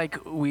seems like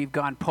we've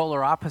gone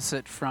polar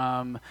opposite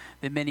from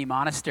the mini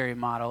monastery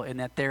model in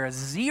that there is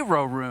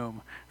zero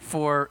room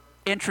for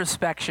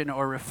introspection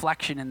or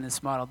reflection in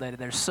this model, that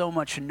there's so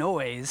much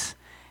noise.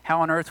 How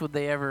on earth would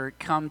they ever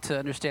come to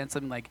understand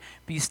something like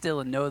 "be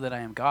still and know that I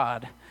am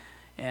God"?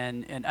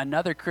 And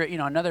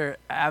another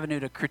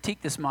avenue to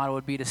critique this model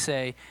would be to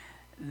say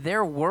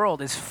their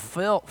world is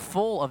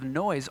full of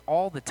noise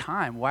all the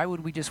time. Why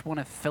would we just want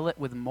to fill it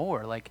with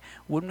more? Like,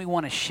 wouldn't we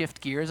want to shift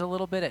gears a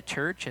little bit at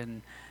church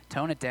and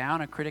tone it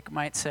down, a critic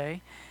might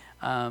say?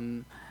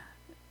 And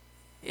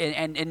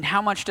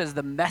how much does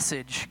the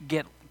message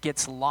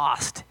gets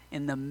lost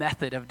in the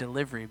method of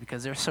delivery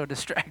because they're so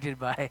distracted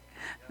by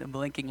the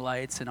blinking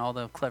lights and all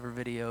the clever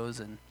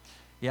videos? And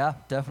yeah,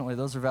 definitely,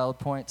 those are valid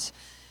points.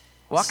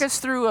 Walk us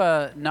through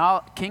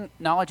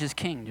knowledge is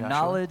king, Joshua.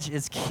 Knowledge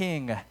is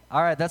king.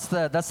 All right, that's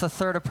the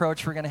third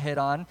approach we're going to hit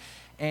on,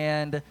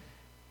 and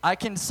I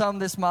can sum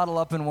this model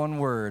up in one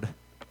word: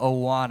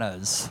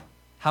 Awanas.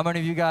 How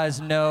many of you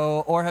guys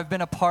know or have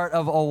been a part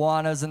of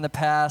Awanas in the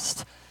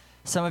past?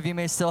 Some of you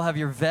may still have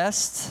your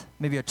vest,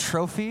 maybe a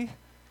trophy.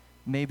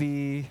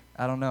 Maybe,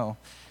 I don't know.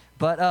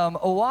 But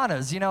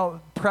Awanas,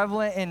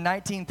 prevalent in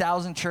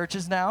 19,000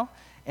 churches now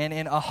and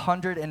in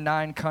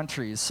 109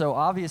 countries. So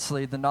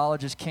obviously the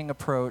knowledge is king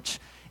approach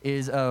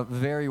is a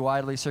very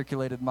widely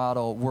circulated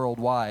model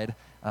worldwide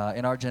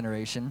in our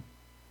generation.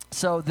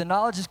 So the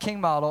knowledge is king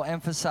model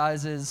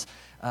emphasizes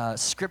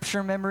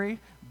scripture memory,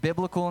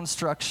 biblical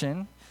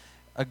instruction,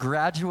 a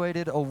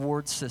graduated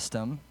award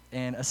system,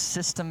 and a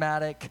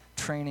systematic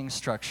training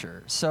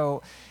structure.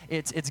 So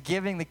it's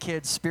giving the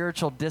kids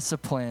spiritual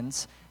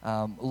disciplines,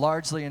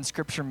 largely in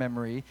scripture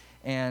memory,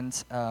 and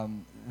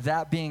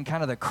that being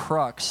kind of the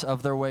crux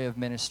of their way of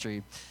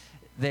ministry.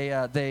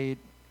 They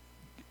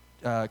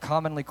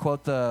commonly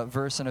quote the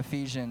verse in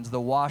Ephesians, the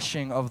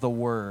washing of the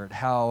word,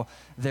 how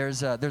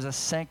there's a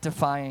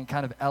sanctifying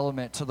kind of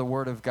element to the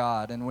word of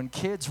God. And when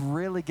kids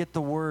really get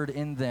the word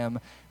in them,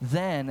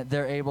 then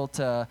they're able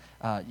to,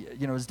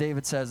 as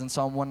David says in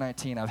Psalm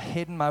 119, "I've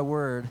hidden my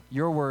word,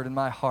 your word in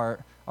my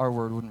heart." Our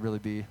word wouldn't really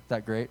be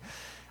that great.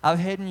 "I've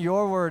hidden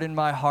your word in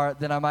my heart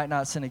that I might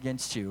not sin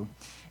against you."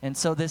 And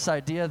so this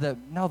idea that,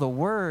 no, the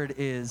word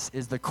is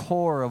the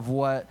core of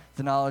what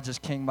the knowledge is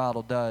king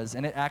model does.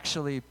 And it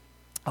actually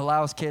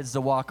allows kids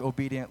to walk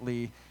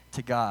obediently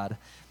to God.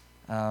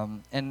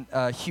 And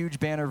a huge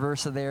banner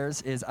verse of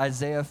theirs is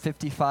Isaiah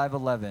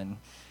 55:11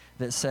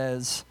 that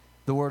says,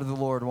 "The word of the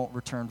Lord won't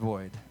return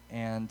void."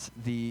 And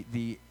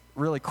the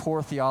really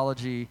core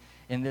theology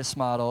in this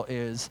model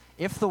is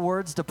if the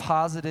word's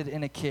deposited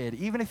in a kid,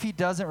 even if he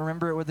doesn't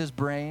remember it with his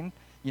brain,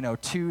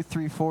 2,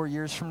 3, 4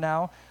 years from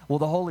now, well,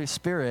 the Holy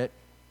Spirit,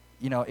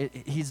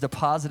 he's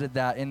deposited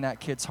that in that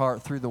kid's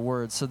heart through the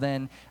word. So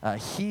then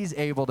he's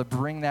able to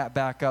bring that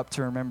back up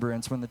to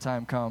remembrance when the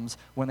time comes,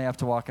 when they have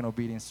to walk in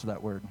obedience to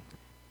that word.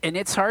 And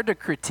it's hard to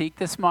critique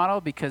this model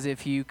because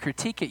if you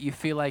critique it, you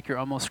feel like you're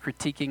almost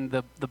critiquing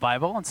the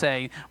Bible and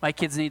saying, my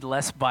kids need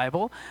less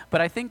Bible. But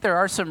I think there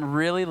are some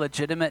really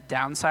legitimate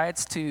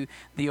downsides to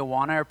the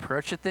Awana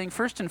approach to things.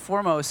 First and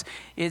foremost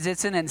is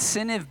it's an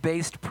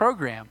incentive-based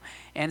program.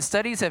 And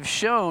studies have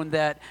shown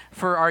that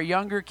for our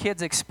younger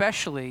kids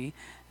especially,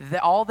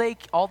 all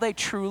they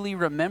truly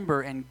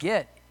remember and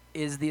get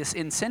is this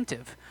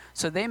incentive.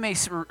 So they may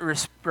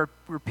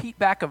repeat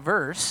back a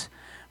verse,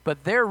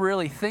 but they're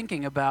really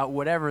thinking about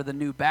whatever the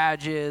new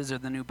badge is or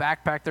the new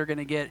backpack they're going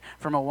to get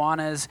from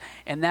Awanas,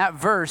 and that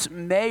verse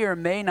may or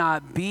may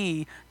not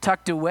be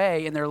tucked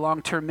away in their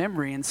long-term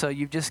memory, and so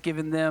you've just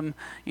given them,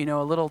 a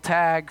little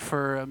tag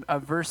for a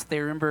verse they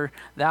remember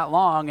that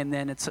long, and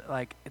then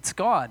it's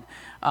gone.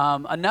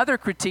 Another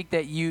critique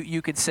that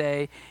you could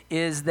say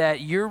is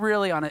that you're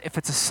really if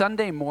it's a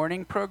Sunday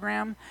morning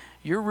program,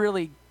 you're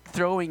really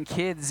throwing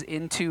kids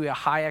into a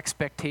high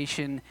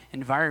expectation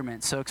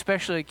environment. So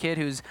especially a kid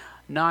who's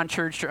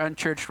non-churched or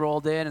unchurched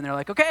rolled in, and they're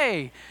like,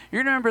 okay,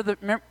 you're going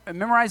to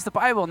memorize the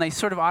Bible, and they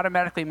sort of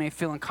automatically may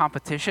feel in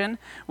competition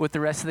with the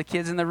rest of the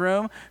kids in the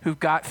room who've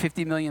got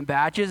 50 million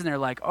badges, and they're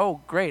like,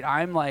 oh, great,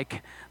 I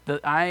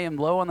am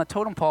low on the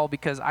totem pole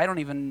because I don't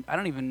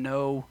even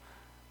know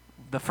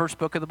the first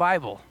book of the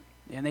Bible.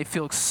 And they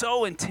feel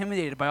so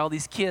intimidated by all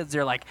these kids.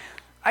 They're like,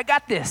 I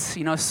got this,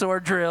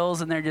 sword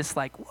drills, and they're just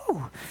like,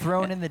 whoa.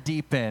 Thrown in the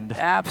deep end.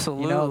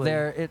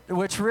 Absolutely.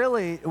 Which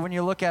really, when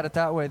you look at it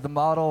that way, the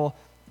model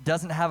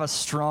doesn't have a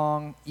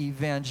strong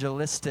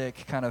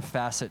evangelistic kind of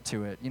facet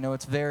to it.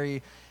 It's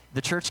very,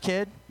 the church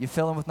kid, you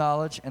fill him with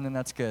knowledge, and then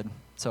that's good.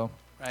 So.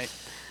 Right.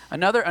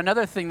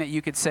 Another thing that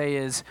you could say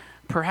is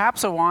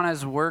perhaps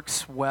Awanas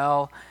works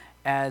well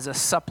as a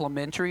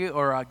supplementary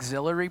or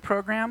auxiliary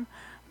program,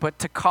 but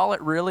to call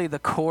it really the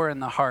core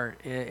and the heart,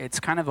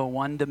 it's kind of a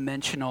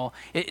one-dimensional.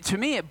 To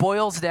me, it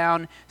boils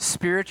down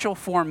spiritual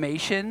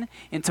formation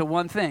into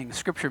one thing,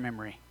 scripture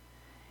memory.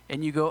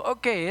 And you go,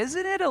 okay,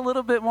 isn't it a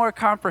little bit more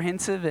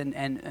comprehensive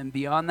and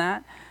beyond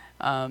that?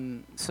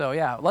 So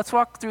yeah, let's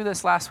walk through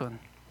this last one.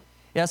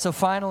 Yeah, so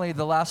finally,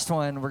 the last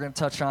one we're going to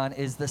touch on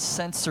is the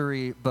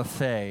sensory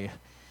buffet.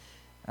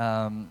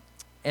 And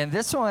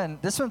this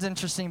one's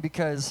interesting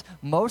because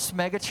most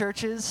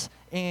megachurches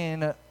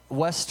in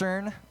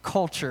Western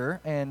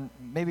culture, and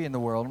maybe in the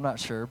world, I'm not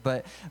sure,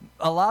 but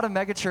a lot of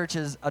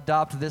megachurches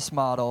adopt this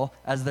model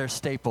as their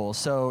staple.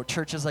 So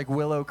churches like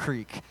Willow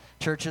Creek,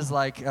 churches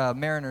like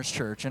Mariners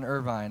Church in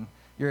Irvine.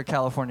 You're a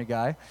California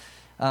guy.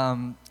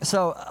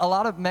 So a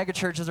lot of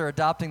megachurches are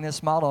adopting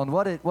this model, and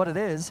what it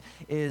is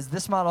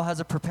this model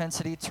has a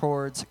propensity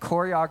towards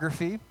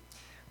choreography,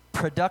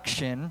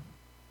 production,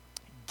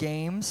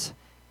 games,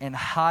 and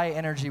high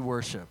energy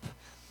worship.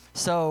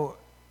 So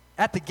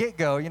at the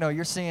get-go,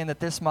 you're seeing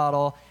that this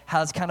model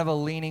has kind of a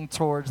leaning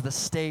towards the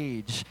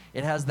stage.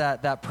 It has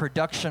that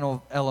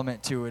productional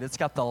element to it. It's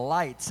got the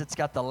lights. It's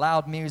got the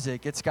loud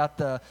music. It's got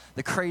the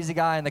crazy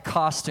guy in the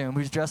costume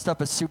who's dressed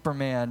up as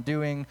Superman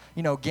doing,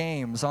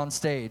 games on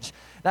stage,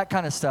 that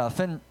kind of stuff.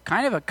 And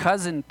kind of a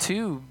cousin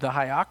to the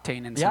High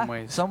Octane in some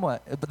ways.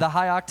 Somewhat. But the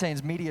High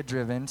Octane's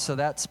media-driven, so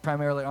that's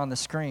primarily on the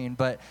screen.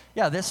 But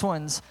yeah, this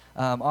one's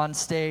on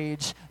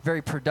stage,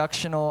 very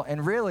productional,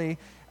 and really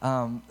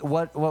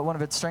what one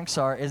of its strengths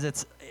is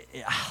it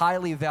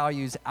highly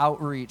values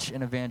outreach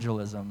and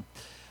evangelism.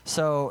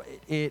 So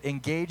it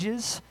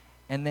engages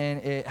and then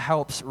it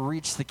helps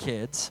reach the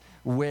kids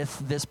with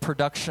this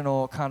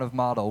productional kind of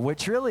model,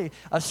 which really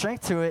a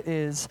strength to it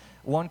is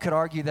one could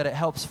argue that it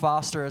helps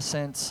foster a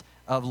sense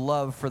of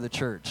love for the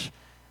church.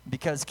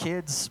 Because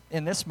kids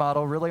in this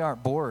model really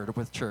aren't bored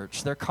with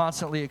church. They're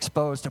constantly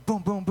exposed to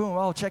boom, boom, boom.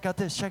 Oh, check out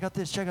this, check out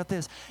this, check out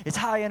this. It's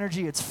high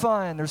energy, it's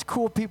fun, there's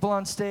cool people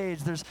on stage,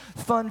 there's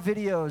fun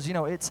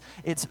videos.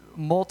 It's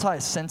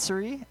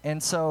multi-sensory,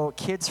 and so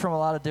kids from a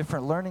lot of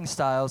different learning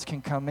styles can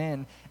come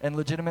in and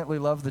legitimately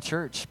love the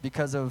church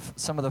because of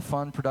some of the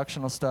fun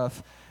productional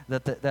stuff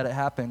that it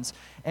happens.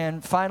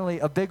 And finally,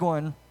 a big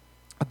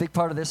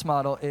part of this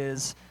model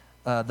is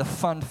the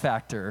fun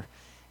factor,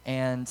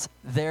 and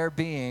there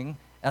being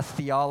a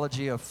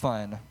theology of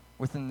fun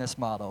within this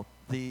model.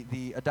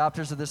 The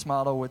adopters of this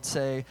model would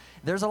say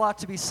there's a lot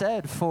to be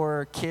said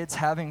for kids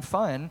having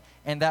fun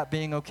and that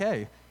being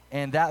okay,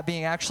 and that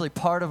being actually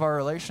part of our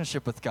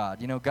relationship with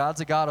God.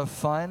 God's a God of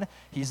fun.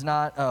 He's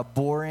not a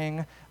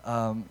boring,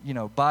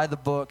 by the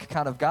book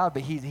kind of God,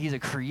 but he's a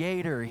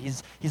creator.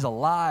 He's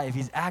alive.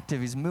 He's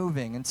active. He's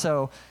moving. And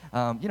so,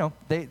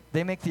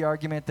 they make the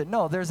argument that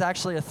no, there's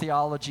actually a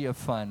theology of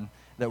fun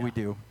that we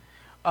do.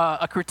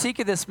 A critique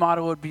of this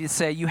model would be to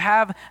say, you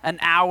have an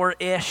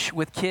hour-ish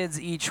with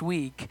kids each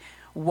week.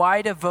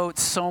 Why devote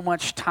so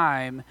much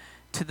time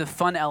to the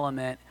fun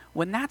element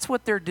when that's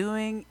what they're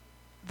doing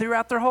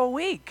throughout their whole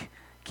week?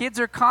 Kids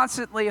are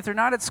constantly, if they're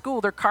not at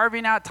school, they're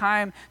carving out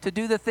time to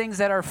do the things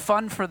that are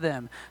fun for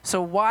them. So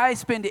why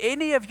spend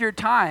any of your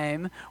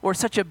time or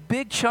such a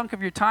big chunk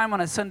of your time on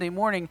a Sunday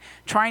morning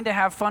trying to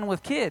have fun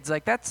with kids?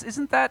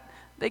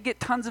 They get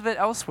tons of it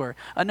elsewhere.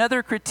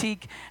 Another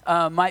critique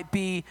might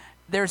be,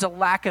 there's a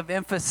lack of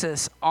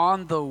emphasis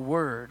on the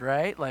word,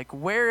 right? Like,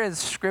 where is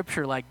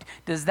scripture? Like,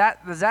 does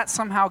that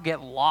somehow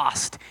get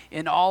lost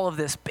in all of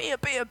this bam,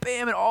 bam,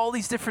 bam, and all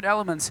these different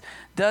elements?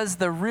 Does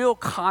the real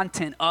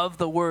content of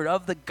the word,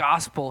 of the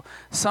gospel,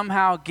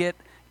 somehow get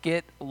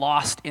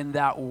lost in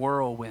that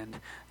whirlwind?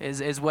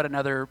 Is what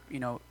another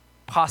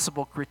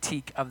possible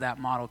critique of that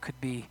model could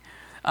be.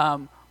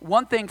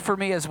 One thing for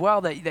me as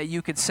well that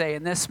you could say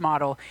in this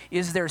model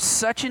is there's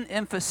such an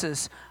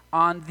emphasis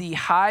on the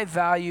high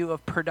value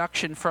of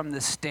production from the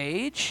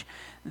stage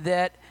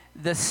that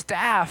the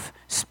staff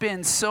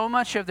spend so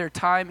much of their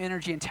time,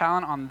 energy, and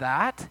talent on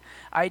that.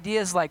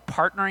 Ideas like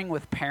partnering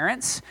with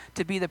parents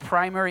to be the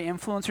primary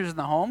influencers in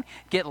the home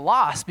get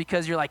lost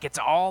because you're like, it's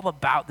all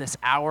about this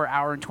hour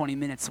and 20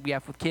 minutes we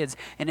have with kids,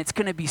 and it's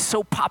going to be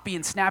so poppy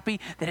and snappy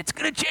that it's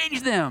going to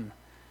change them.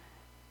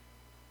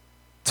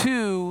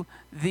 To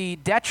the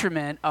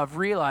detriment of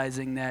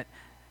realizing that,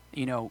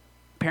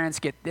 parents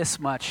get this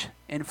much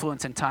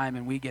influence and time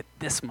and we get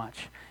this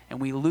much. And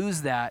we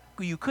lose that.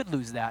 You could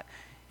lose that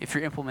if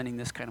you're implementing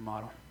this kind of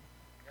model.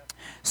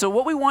 So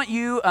what we want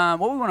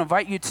to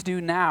invite you to do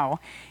now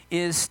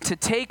is to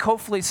take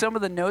hopefully some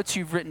of the notes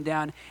you've written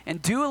down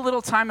and do a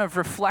little time of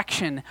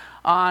reflection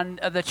on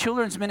the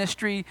children's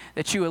ministry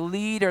that you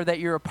lead or that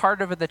you're a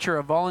part of it, that you're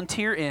a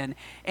volunteer in,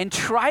 and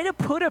try to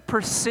put a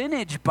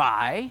percentage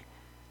by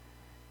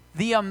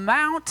the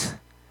amount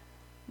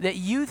that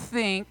you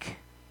think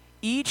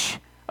each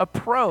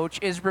approach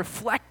is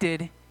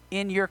reflected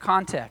in your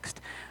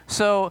context.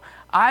 So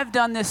I've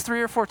done this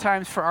 3 or 4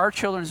 times for our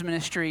children's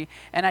ministry,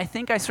 and I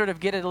think I sort of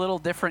get a little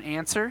different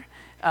answer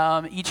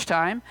each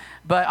time.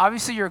 But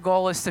obviously your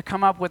goal is to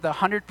come up with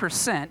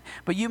 100%,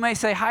 but you may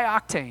say high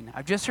octane.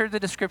 I've just heard the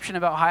description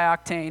about high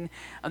octane.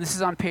 This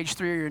is on page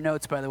 3 of your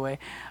notes, by the way.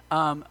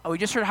 We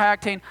just heard high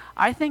octane.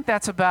 I think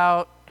that's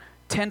about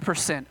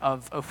 10%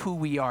 of who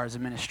we are as a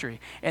ministry.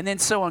 And then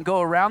so on,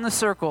 go around the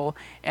circle,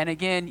 and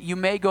again, you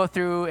may go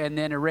through and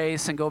then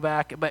erase and go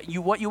back, but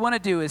what you want to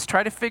do is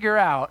try to figure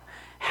out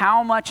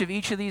how much of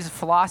each of these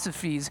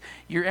philosophies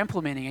you're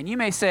implementing. And you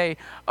may say,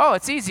 oh,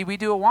 it's easy, we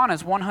do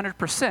Awanas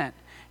 100%.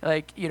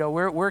 Like,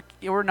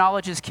 we're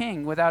knowledge is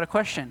king without a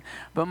question.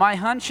 But my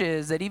hunch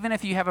is that even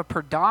if you have a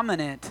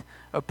predominant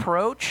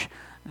approach,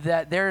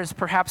 that there is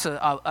perhaps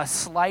a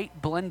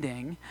slight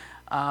blending.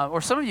 Or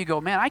some of you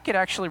go, man, I could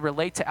actually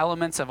relate to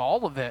elements of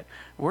all of it.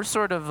 We're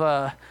sort of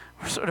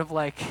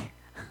like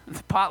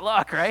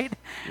potluck, right?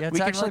 Yeah, it's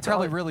actually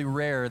probably really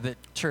rare that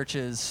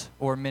churches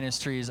or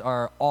ministries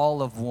are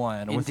all of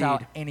one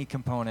without any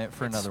component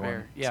for another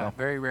one. Yeah, so.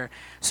 Very rare.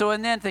 So,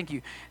 and then, thank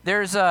you.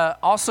 There's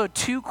also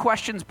 2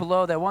 questions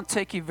below that won't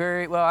take you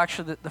very, well,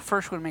 actually, the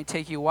first one may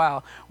take you a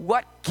while.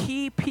 What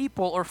key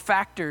people or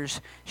factors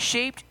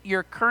shaped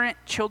your current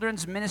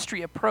children's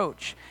ministry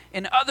approach?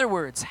 In other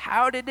words,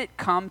 how did it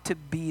come to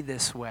be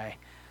this way?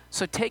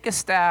 So take a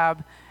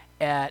stab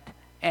at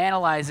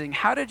analyzing,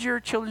 how did your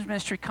children's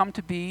ministry come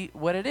to be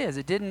what it is?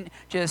 It didn't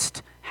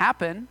just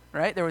happen,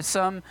 right? There was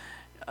some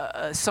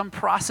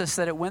process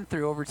that it went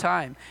through over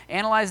time.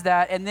 Analyze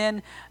that, and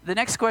then the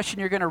next question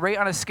you're going to rate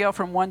on a scale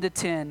from 1 to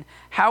 10.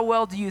 How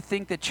well do you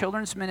think the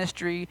children's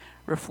ministry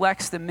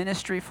reflects the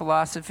ministry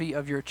philosophy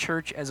of your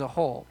church as a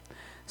whole?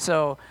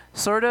 So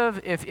sort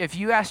of, if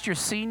you asked your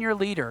senior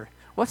leader,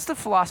 what's the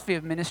philosophy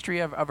of ministry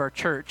of our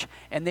church,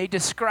 and they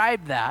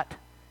described that,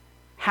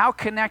 how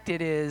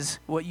connected is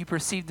what you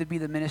perceive to be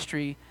the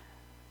ministry,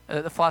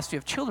 the philosophy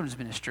of children's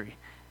ministry,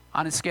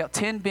 on a scale,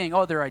 10 being,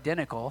 oh, they're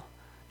identical,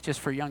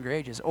 just for younger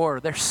ages, or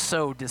they're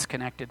so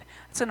disconnected?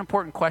 That's an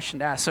important question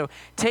to ask. So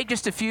take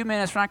just a few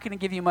minutes. We're not going to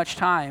give you much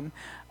time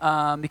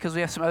because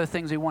we have some other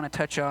things we want to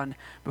touch on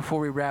before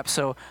we wrap.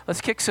 So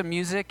let's kick some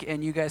music,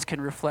 and you guys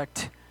can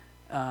reflect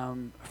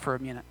for a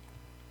minute.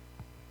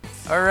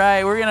 All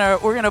right, we're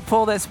gonna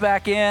pull this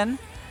back in.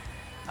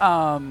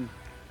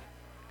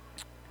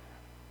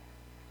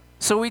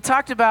 So we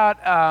talked about,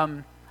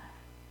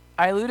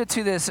 I alluded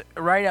to this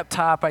right up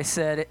top. I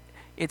said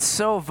it's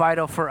so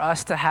vital for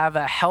us to have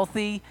a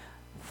healthy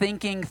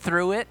thinking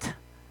through it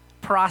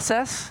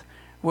process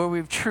where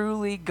we've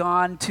truly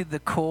gone to the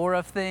core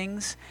of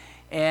things.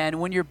 And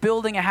when you're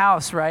building a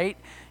house, right,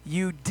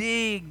 you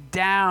dig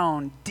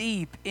down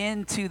deep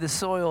into the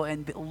soil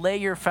and lay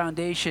your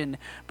foundation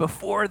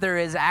before there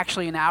is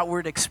actually an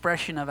outward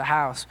expression of a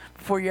house.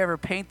 Before you ever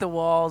paint the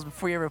walls,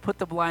 before you ever put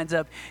the blinds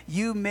up,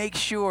 you make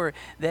sure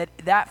that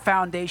that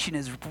foundation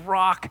is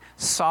rock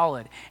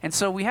solid. And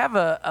so we have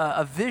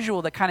a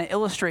visual that kind of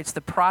illustrates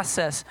the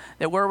process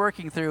that we're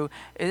working through.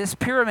 This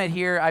pyramid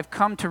here I've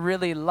come to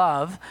really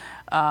love.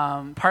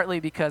 Partly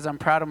because I'm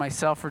proud of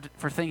myself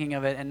for thinking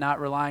of it and not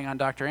relying on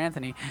Dr.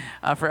 Anthony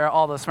for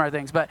all those smart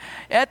things. But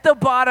at the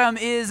bottom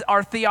is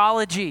our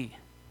theology.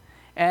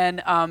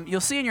 And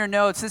you'll see in your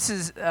notes, this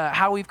is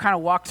how we've kind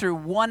of walked through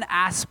one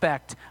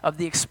aspect of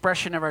the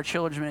expression of our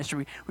children's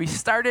ministry. We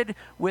started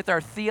with our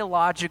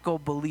theological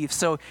beliefs.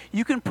 So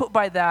you can put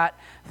by that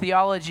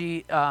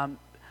theology,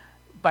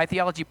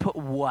 put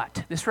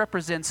what? This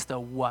represents the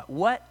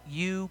what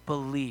you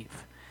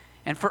believe.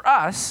 And for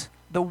us,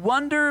 the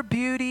wonder,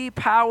 beauty,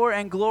 power,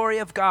 and glory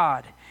of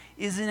God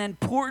is an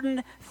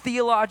important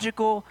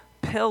theological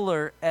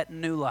pillar at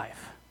New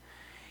Life.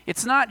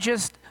 It's not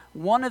just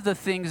one of the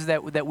things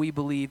that we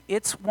believe.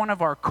 It's one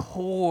of our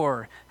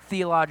core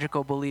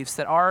theological beliefs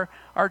that our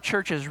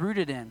church is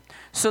rooted in.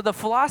 So the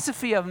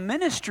philosophy of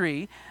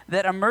ministry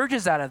that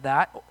emerges out of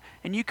that,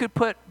 and you could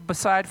put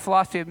beside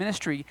philosophy of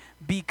ministry,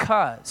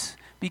 because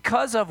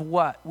of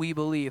what we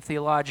believe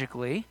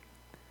theologically.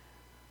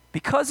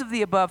 Because of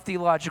the above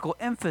theological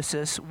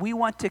emphasis, we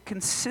want to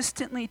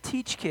consistently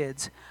teach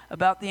kids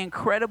about the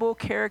incredible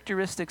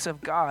characteristics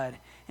of God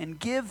and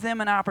give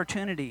them an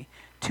opportunity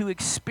to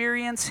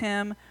experience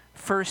Him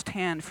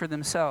firsthand for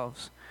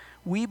themselves.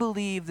 We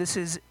believe this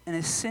is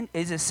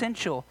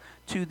essential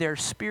to their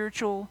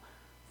spiritual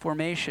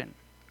formation.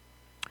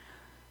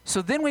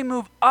 So then we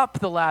move up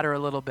the ladder a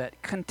little bit,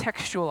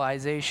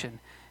 contextualization.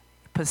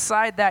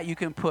 Beside that, you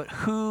can put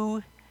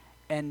who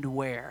and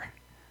where.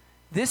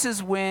 This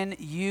is when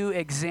you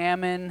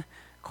examine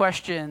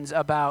questions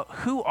about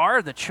who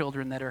are the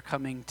children that are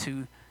coming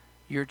to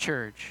your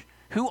church?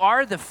 Who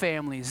are the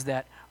families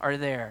that are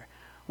there?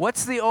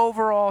 What's the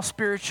overall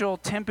spiritual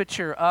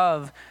temperature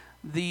of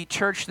the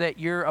church that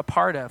you're a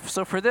part of?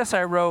 So for this,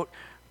 I wrote,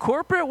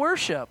 corporate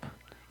worship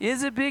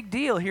is a big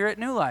deal here at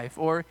New Life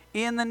or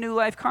in the New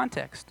Life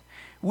context.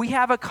 We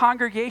have a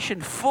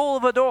congregation full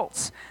of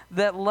adults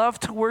that love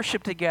to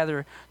worship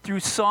together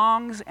through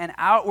songs and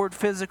outward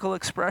physical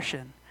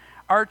expression.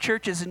 Our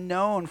church is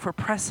known for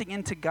pressing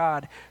into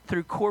God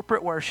through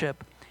corporate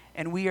worship,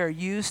 and we are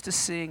used to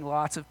seeing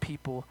lots of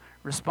people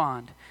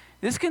respond.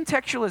 This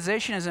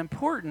contextualization is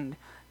important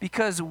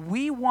because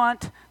we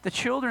want the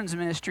children's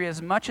ministry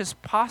as much as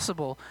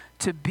possible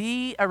to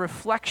be a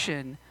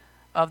reflection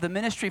of the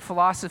ministry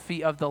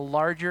philosophy of the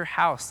larger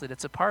house that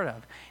it's a part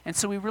of. And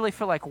so we really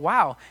feel like,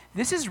 wow,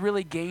 this is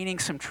really gaining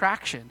some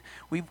traction.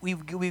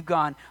 We've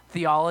gone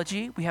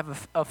theology, we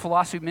have a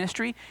philosophy of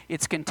ministry,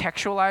 it's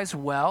contextualized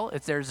well,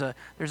 there's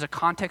a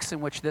context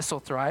in which this will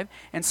thrive.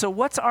 And so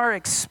what's our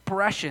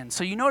expression?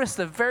 So you notice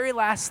the very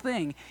last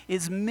thing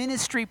is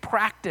ministry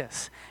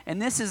practice, and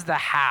this is the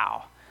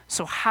how.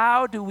 So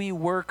how do we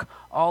work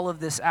all of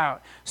this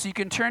out? So you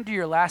can turn to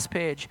your last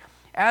page.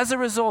 As a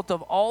result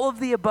of all of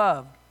the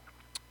above,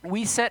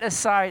 we set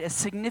aside a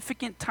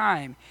significant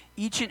time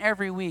each and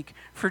every week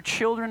for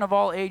children of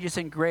all ages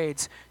and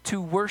grades to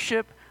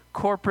worship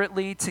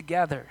corporately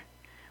together.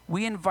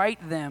 We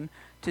invite them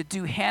to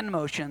do hand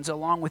motions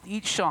along with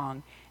each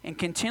song and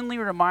continually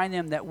remind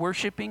them that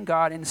worshiping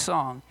God in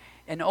song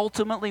and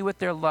ultimately with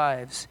their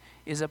lives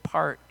is a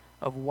part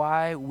of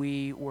why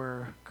we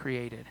were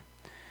created.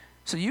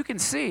 So you can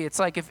see, it's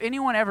like if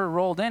anyone ever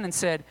rolled in and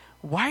said,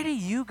 why do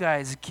you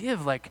guys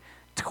give like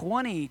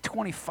 20,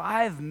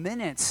 25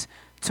 minutes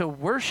to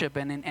worship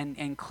and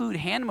include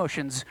hand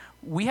motions?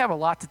 We have a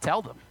lot to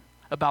tell them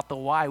about the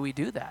why we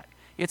do that.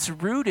 It's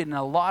rooted in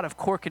a lot of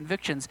core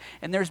convictions,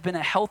 and there's been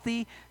a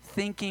healthy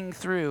thinking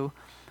through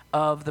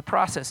of the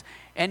process.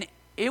 And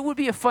it would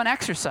be a fun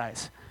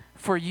exercise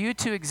for you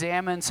to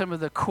examine some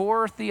of the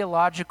core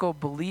theological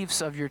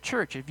beliefs of your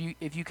church,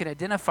 if you can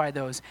identify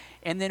those,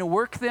 and then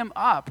work them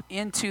up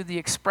into the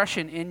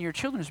expression in your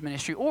children's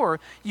ministry. Or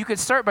you could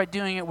start by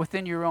doing it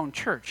within your own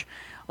church.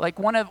 Like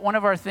one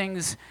of our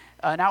things,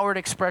 an outward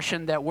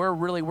expression that we're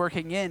really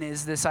working in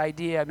is this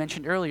idea I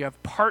mentioned earlier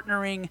of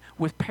partnering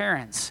with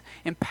parents,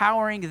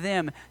 empowering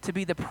them to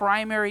be the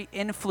primary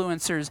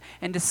influencers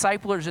and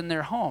disciplers in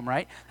their home,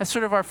 right? That's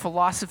sort of our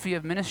philosophy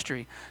of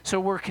ministry. So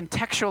we're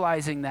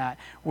contextualizing that.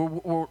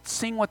 We're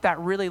seeing what that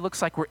really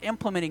looks like. We're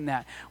implementing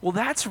that. Well,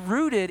 that's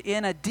rooted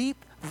in a deep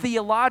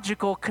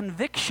theological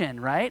conviction,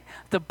 right?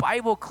 The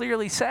Bible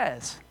clearly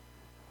says.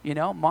 You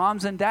know,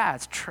 moms and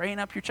dads, train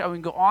up your child. We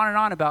can go on and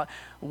on about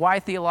why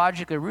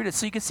theologically rooted.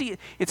 So you can see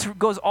it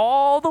goes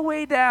all the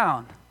way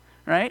down,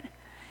 right?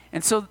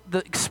 And so the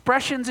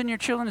expressions in your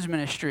children's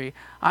ministry,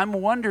 I'm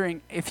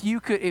wondering if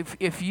you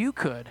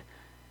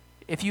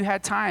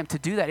had time to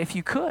do that, if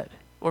you could,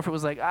 or if it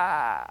was like,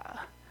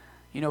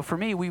 for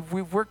me,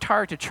 we've worked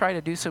hard to try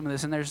to do some of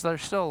this, and there's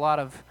still a lot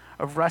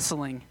of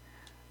wrestling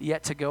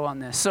yet to go on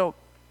this. So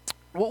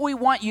what we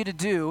want you to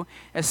do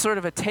as sort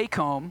of a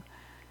take-home,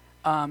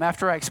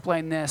 after I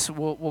explain this,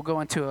 we'll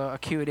go into a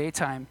Q&A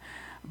time.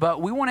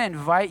 But we want to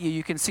invite you.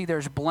 You can see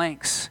there's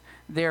blanks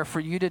there for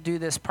you to do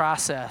this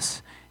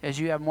process as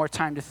you have more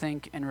time to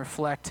think and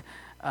reflect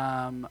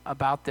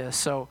about this.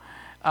 So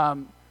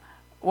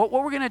what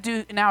we're going to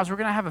do now is we're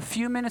going to have a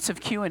few minutes of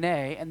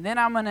Q&A, and then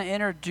I'm going to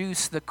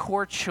introduce the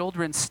core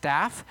children's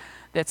staff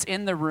that's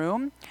in the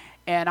room,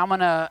 and I'm going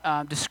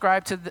to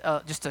describe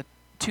just a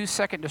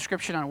 2-second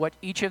description on what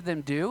each of them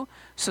do.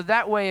 So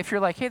that way, if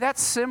you're like, hey,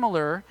 that's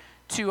similar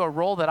to a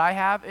role that I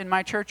have in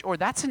my church, or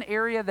that's an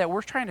area that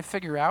we're trying to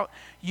figure out,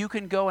 you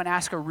can go and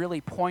ask a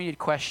really pointed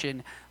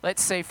question.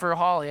 Let's say for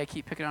Holly, I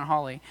keep picking on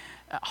Holly.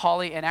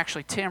 Holly and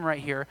actually Tim right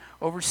here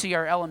oversee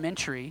our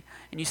elementary,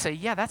 and you say,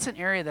 yeah, that's an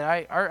area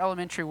that our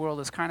elementary world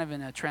is kind of in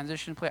a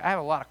transition place. I have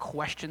a lot of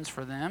questions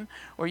for them.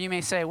 Or you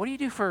may say, what do you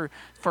do for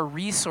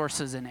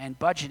resources and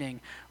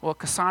budgeting? Well,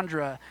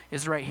 Cassandra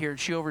is right here, and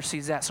she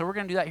oversees that. So we're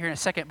going to do that here in a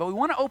second. But we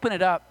want to open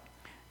it up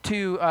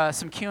to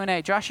some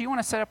Q&A. Josh, you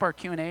want to set up our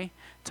Q&A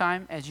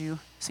time as you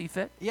see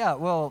fit? Yeah,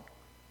 well,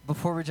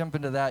 before we jump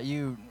into that,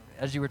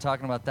 as you were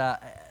talking about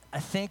that, I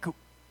think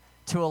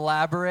to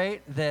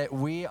elaborate that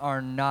we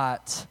are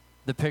not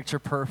the picture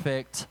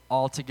perfect,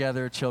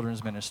 all-together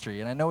children's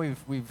ministry. And I know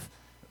we've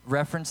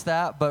referenced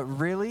that, but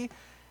really,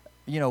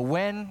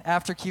 when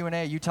after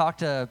Q&A you talk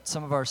to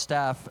some of our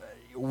staff,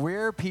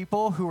 we're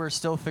people who are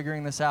still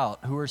figuring this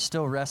out, who are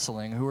still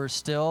wrestling, who are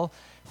still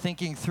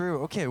thinking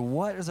through, okay,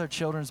 what is our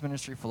children's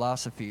ministry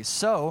philosophy?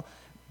 So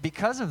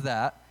because of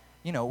that,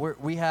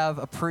 we have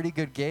a pretty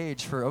good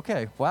gauge for,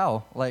 okay,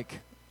 wow,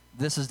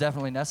 this is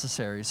definitely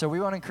necessary. So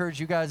we want to encourage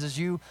you guys as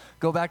you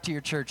go back to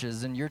your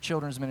churches and your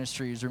children's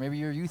ministries or maybe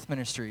your youth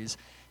ministries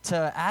to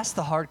ask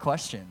the hard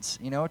questions,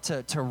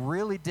 to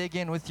really dig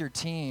in with your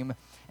team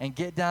and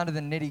get down to the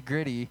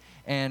nitty-gritty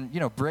and,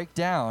 break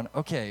down,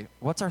 okay,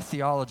 what's our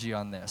theology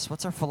on this?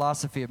 What's our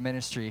philosophy of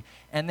ministry?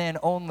 And then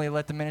only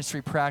let the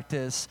ministry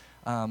practice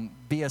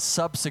be a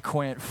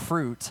subsequent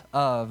fruit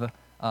of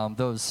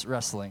those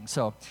wrestling.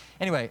 So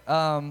anyway,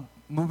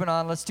 moving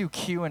on, let's do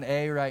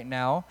Q&A right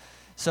now.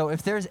 So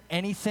if there's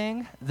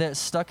anything that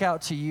stuck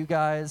out to you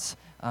guys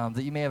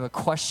that you may have a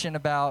question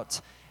about,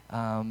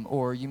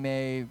 or you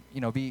may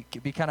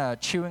be kind of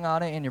chewing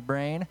on it in your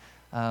brain,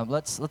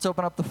 let's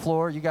open up the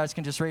floor. You guys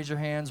can just raise your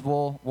hands.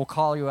 We'll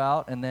call you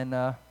out, and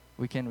then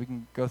we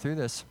can go through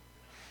this.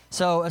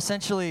 So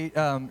essentially,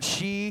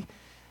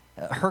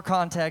 her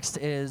context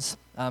is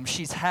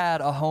she's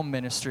had a home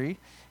ministry,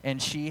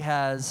 and she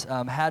has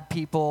had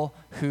people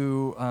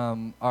who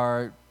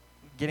are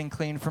getting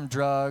clean from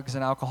drugs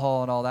and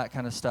alcohol and all that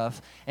kind of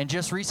stuff. And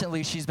just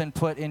recently, she's been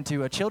put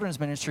into a children's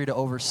ministry to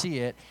oversee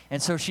it.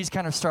 And so she's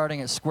kind of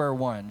starting at square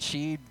one.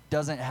 She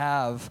doesn't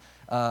have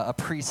a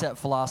preset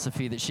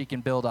philosophy that she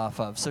can build off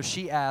of. So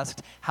she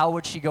asked, how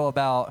would she go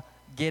about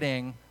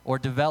getting or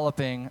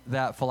developing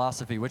that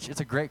philosophy? Which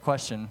it's a great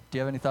question. Do you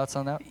have any thoughts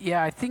on that?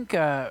 Yeah, I think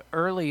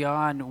early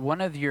on,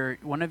 one of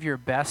your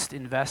best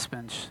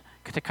investments,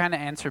 to kind of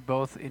answer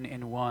both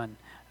in one,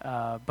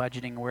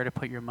 budgeting, where to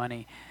put your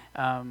money.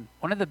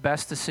 One of the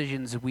best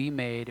decisions we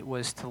made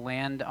was to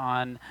land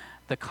on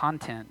the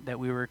content that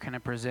we were going to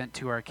present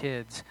to our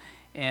kids.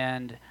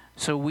 And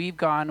so we've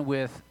gone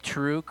with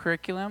True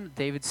Curriculum.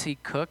 David C.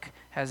 Cook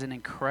has an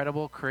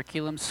incredible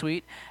curriculum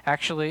suite.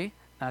 Actually,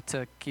 not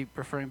to keep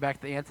referring back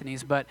to the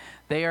Anthonys, but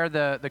they are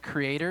the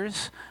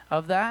creators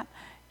of that.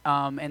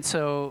 And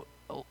so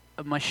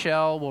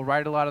Michelle will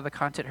write a lot of the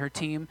content, her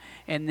team,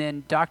 and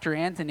then Dr.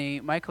 Anthony,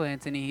 Michael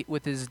Anthony,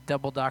 with his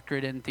double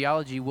doctorate in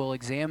theology, will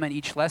examine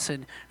each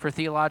lesson for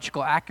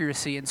theological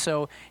accuracy. And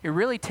so it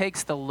really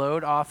takes the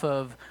load off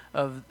of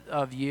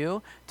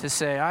you to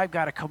say, I've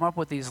got to come up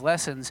with these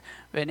lessons,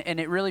 and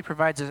it really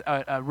provides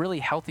a really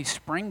healthy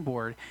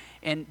springboard.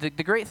 And the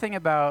great thing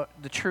about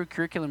the True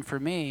Curriculum for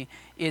me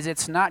is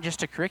it's not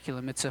just a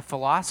curriculum, it's a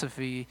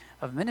philosophy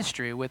of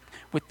ministry with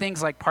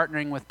things like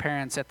partnering with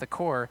parents at the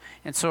core.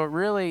 And so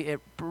it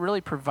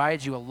really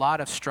provides you a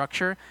lot of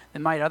structure that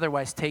might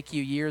otherwise take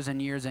you years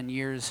and years and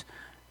years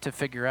to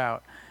figure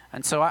out.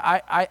 And so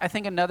I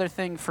think another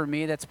thing for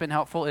me that's been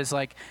helpful is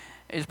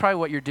probably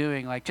what you're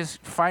doing, like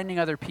just finding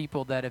other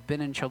people that have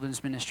been in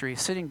children's ministry,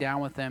 sitting down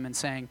with them and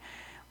saying,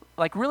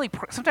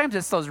 sometimes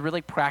it's those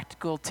really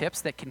practical tips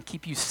that can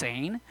keep you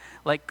sane,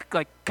 like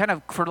kind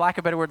of, for lack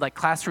of a better word, like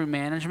classroom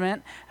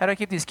management. How do I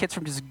keep these kids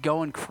from just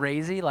going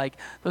crazy? Like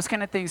those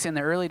kind of things in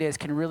the early days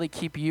can really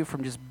keep you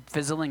from just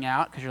fizzling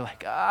out because you're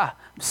like, I'm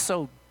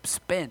so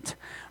spent.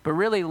 But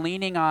really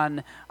leaning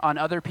on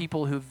other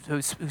people who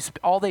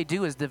all they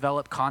do is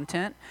develop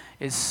content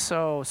is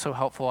so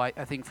helpful, I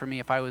think, for me,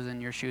 if I was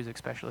in your shoes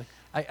especially.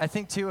 I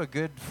think, too, a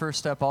good first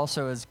step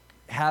also is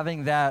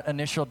having that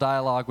initial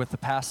dialogue with the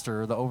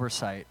pastor or the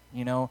oversight,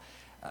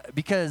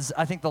 because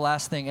I think the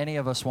last thing any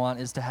of us want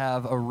is to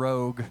have a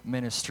rogue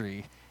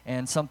ministry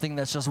and something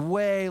that's just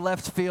way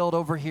left field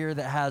over here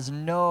that has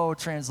no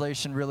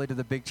translation really to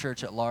the big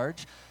church at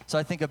large. So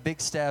I think a big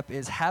step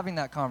is having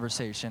that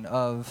conversation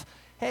of,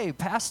 hey,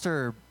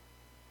 Pastor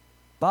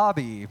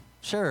Bobby,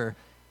 sure,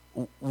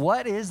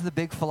 what is the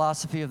big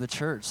philosophy of the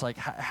church? Like,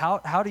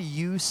 how do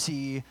you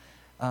see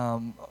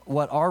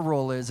what our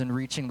role is in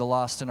reaching the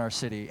lost in our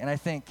city? And I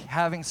think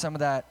having some of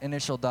that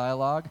initial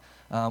dialogue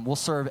will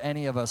serve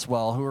any of us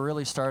well who are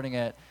really starting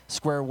at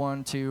square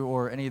one, two,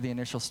 or any of the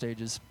initial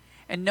stages.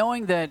 And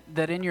knowing that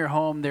in your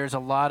home there's a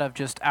lot of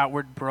just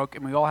outward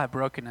we all have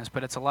brokenness,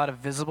 but it's a lot of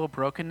visible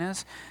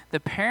brokenness. The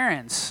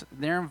parents,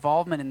 their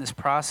involvement in this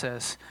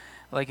process,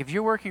 like if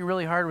you're working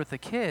really hard with the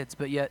kids,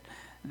 but yet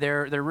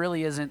there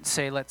really isn't,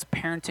 say, let's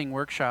parenting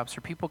workshops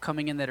or people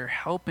coming in that are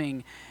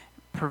helping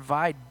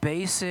provide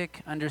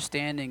basic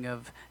understanding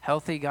of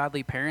healthy,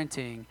 godly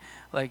parenting,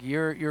 like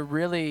you're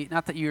really,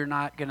 not that you're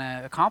not going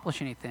to accomplish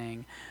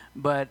anything,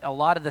 but a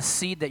lot of the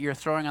seed that you're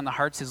throwing on the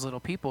hearts of these little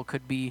people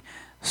could be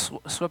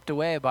swept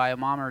away by a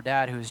mom or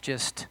dad who's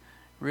just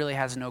really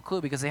has no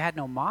clue because they had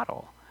no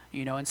model,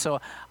 And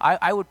so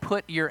I would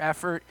put your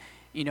effort,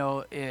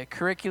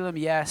 curriculum,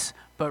 yes,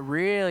 but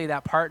really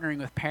that partnering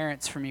with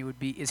parents for me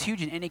is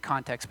huge in any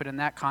context, but in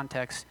that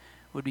context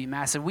would be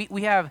massive.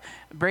 We have,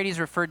 Brady's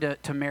referred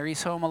to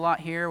Mary's Home a lot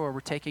here, where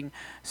we're taking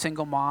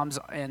single moms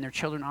and their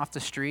children off the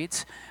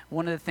streets.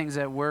 One of the things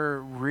that we're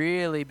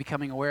really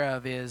becoming aware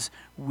of is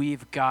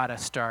we've got to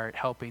start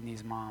helping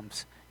these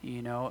moms,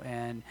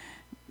 and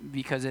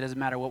because it doesn't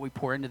matter what we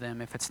pour into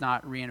them, if it's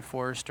not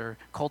reinforced or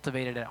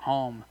cultivated at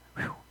home,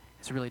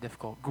 it's really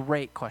difficult.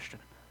 Great question.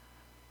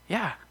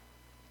 Yeah.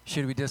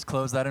 Should we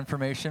disclose that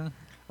information,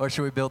 or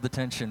should we build the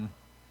tension?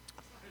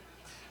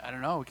 I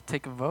don't know. We could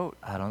take a vote.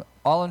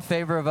 All in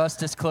favor of us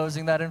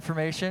disclosing that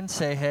information,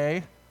 say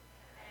hey.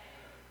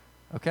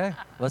 Okay,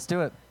 let's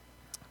do it.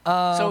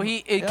 So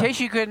in case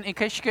you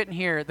couldn't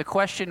hear, the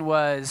question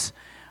was,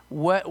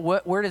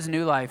 where does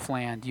New Life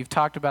land? You've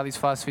talked about these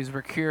philosophies.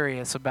 We're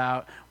curious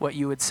about what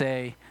you would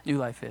say New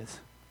Life is.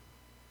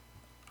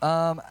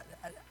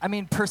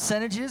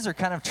 Percentages are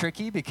kind of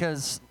tricky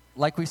because,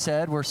 like we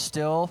said, we're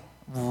still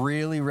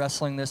really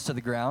wrestling this to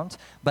the ground.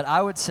 But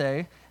I would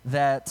say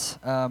that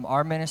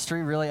our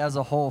ministry really as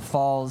a whole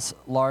falls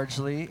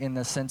largely in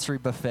the sensory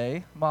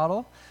buffet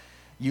model.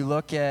 You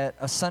look at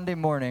a Sunday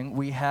morning,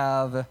 we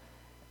have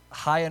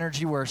high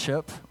energy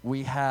worship,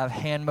 we have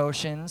hand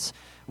motions,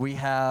 we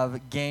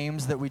have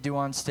games that we do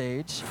on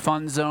stage.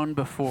 Fun zone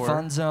before.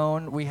 Fun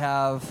zone, we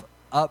have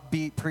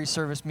upbeat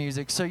pre-service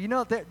music. So there's a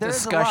lot.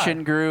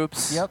 Discussion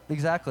groups. Yep,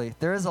 exactly.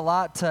 There is a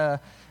lot to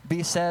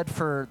be said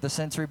for the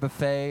sensory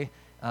buffet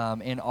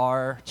in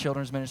our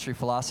children's ministry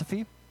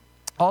philosophy.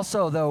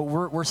 Also, though,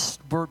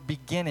 we're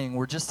beginning.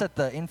 We're just at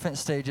the infant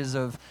stages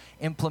of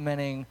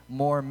implementing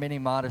more mini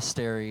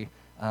monastery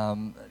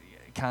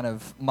kind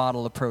of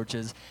model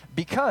approaches,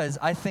 because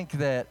I think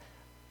that,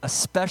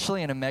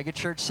 especially in a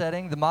megachurch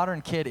setting, the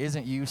modern kid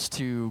isn't used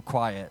to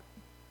quiet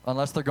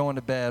unless they're going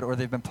to bed or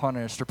they've been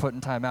punished or put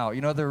in time out.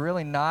 They're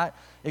really not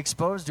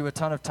exposed to a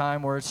ton of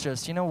time where it's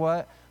just,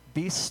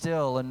 be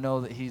still and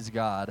know that he's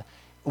God,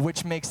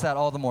 which makes that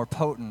all the more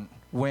potent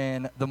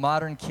when the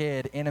modern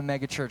kid in a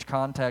megachurch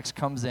context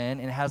comes in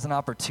and has an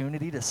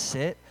opportunity to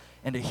sit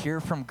and to hear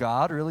from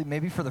God, really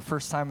maybe for the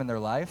first time in their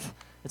life.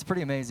 It's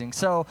pretty amazing.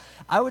 So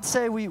I would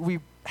say we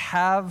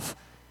have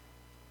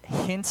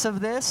hints of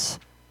this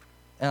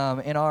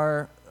in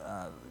our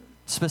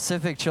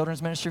specific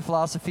children's ministry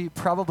philosophy.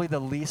 Probably the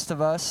least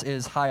of us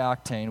is high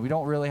octane. We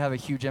don't really have a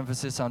huge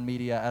emphasis on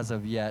media as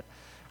of yet.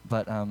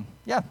 But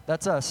yeah,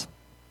 that's us.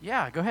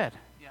 Yeah, go ahead.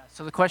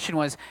 So the question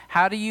was,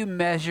 how do you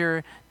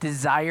measure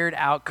desired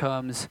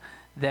outcomes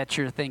that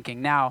you're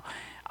thinking? Now,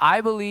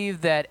 I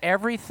believe that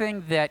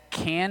everything that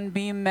can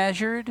be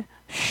measured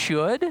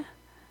should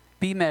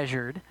be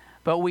measured,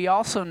 but we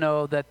also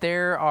know that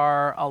there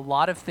are a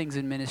lot of things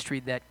in ministry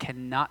that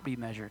cannot be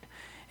measured.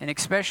 And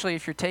especially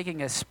if you're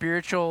taking a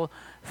spiritual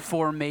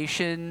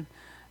formation,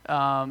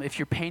 if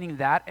you're painting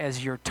that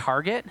as your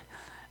target,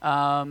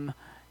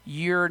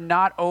 you're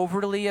not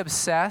overly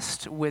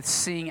obsessed with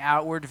seeing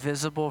outward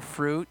visible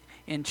fruit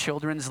in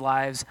children's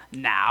lives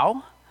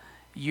now.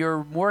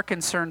 You're more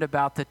concerned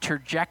about the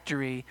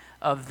trajectory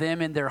of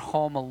them in their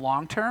home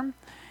long term.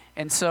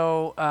 And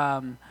so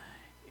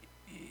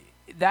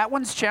that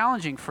one's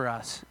challenging for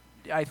us.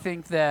 I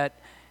think that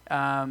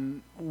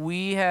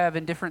we have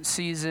in different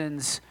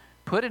seasons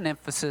put an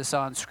emphasis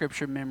on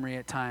scripture memory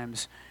at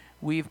times.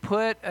 We've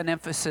put an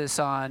emphasis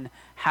on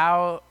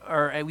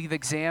we've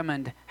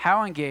examined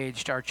how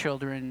engaged our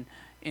children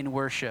in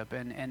worship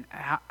and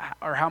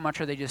how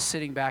much are they just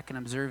sitting back and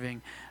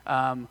observing.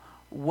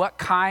 What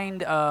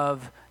kind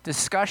of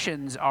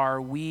discussions are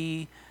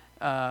we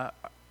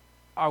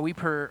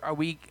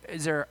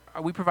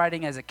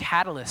providing as a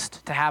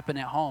catalyst to happen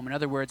at home? In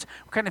other words,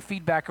 what kind of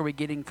feedback are we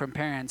getting from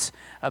parents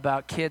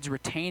about kids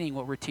retaining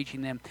what we're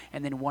teaching them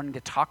and then wanting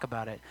to talk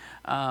about it?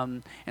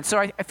 And so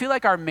I feel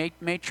like our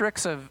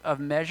matrix of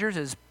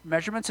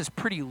measurements is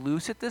pretty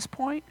loose at this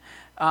point.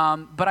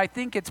 But I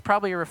think it's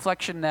probably a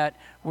reflection that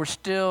we're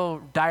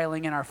still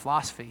dialing in our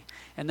philosophy.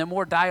 And the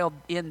more dialed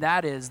in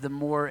that is, the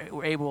more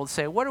we're able to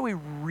say, what are we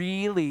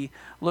really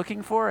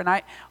looking for?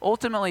 And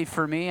ultimately,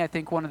 for me, I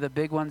think one of the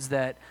big ones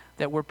that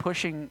we're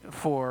pushing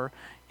for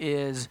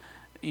is,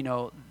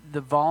 the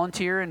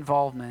volunteer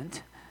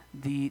involvement,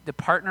 the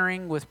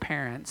partnering with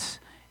parents,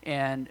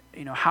 and,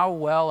 how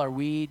well are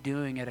we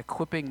doing at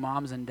equipping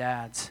moms and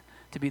dads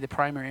to be the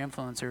primary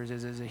influencers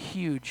is a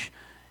huge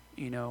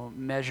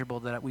measurable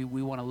that we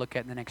want to look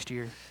at in the next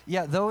year.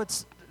 Yeah, though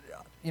it's,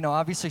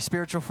 obviously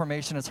spiritual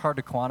formation is hard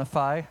to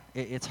quantify.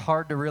 It's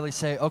hard to really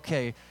say,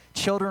 okay,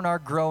 children are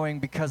growing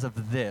because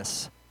of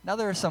this. Now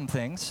there are some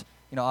things,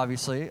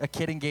 obviously, a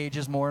kid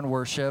engages more in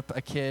worship,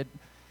 a kid,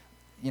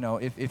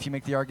 if you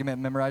make the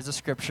argument, memorize the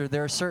scripture,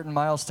 there are certain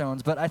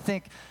milestones. But I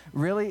think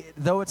really,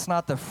 though it's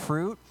not the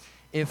fruit,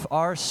 if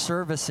our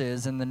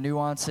services and the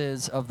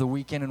nuances of the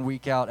week in and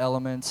week out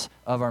elements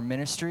of our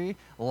ministry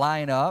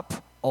line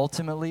up,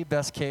 ultimately,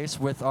 best case,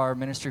 with our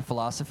ministry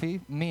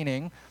philosophy,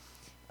 meaning,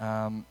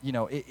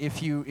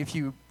 if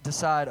you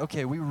decide,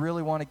 okay, we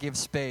really want to give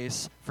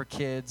space for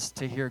kids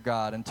to hear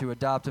God and to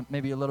adopt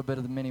maybe a little bit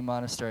of the mini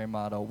monastery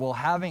model, well,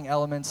 having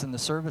elements in the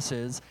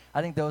services,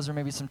 I think those are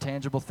maybe some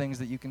tangible things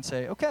that you can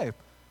say, okay,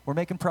 we're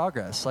making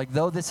progress. Like,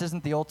 though this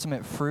isn't the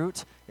ultimate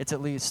fruit, it's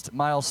at least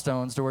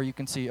milestones to where you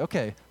can see,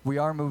 okay, we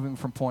are moving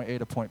from point A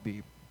to point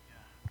B.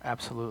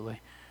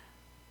 Absolutely.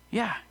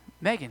 Yeah,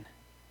 Megan.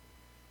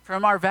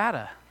 From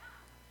Arvada,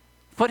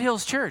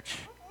 Foothills Church.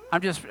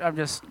 I'm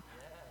just.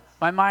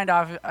 My mind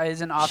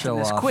isn't often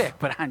this quick,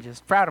 but I'm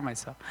just proud of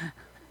myself.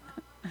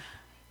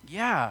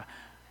 Yeah.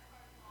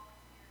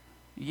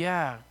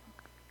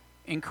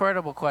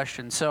 Incredible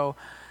question. So,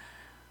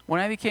 when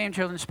I became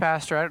children's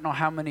pastor, I don't know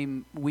how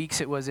many weeks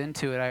it was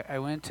into it. I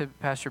went to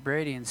Pastor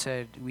Brady and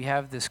said, "We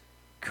have this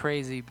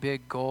crazy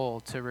big goal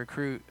to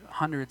recruit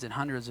hundreds and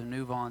hundreds of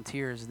new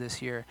volunteers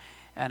this year,"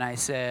 and I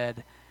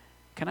said,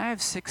 "Can I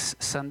have 6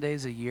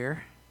 Sundays a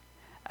year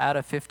out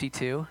of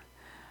 52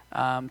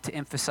 to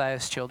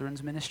emphasize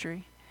children's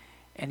ministry?"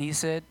 And he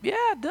said, "Yeah,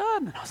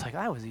 done." And I was like,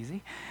 "That was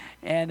easy."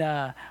 And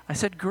I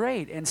said,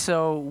 "Great." And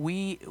so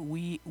we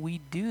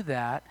do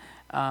that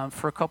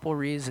for a couple of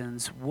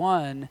reasons.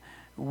 One,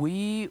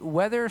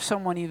 whether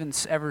someone even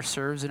ever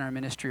serves in our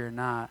ministry or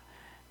not,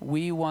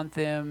 we want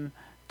them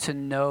to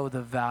know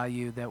the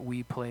value that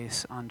we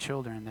place on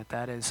children,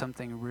 that is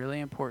something really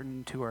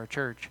important to our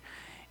church.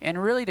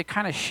 And really to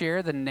kind of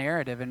share the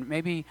narrative and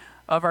maybe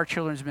of our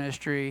children's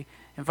ministry,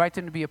 invite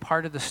them to be a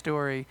part of the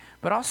story,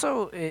 but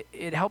also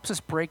it helps us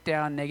break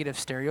down negative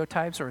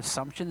stereotypes or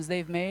assumptions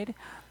they've made.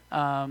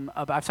 I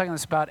was talking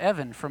this about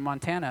Evan from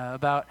Montana,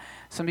 about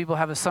some people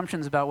have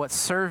assumptions about what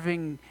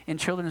serving in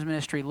children's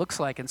ministry looks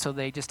like, and so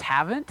they just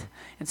haven't.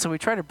 And so we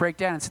try to break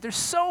down and say, there's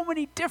so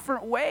many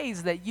different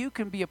ways that you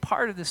can be a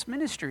part of this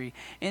ministry.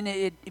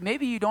 And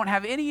maybe you don't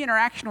have any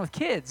interaction with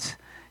kids,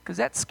 because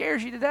that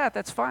scares you to death.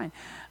 That's fine.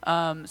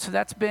 So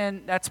that's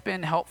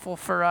been helpful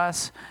for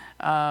us.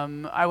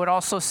 I would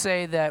also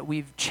say that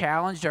we've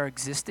challenged our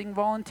existing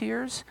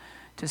volunteers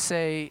to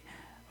say,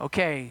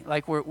 okay,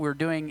 like we're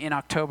doing in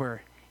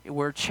October,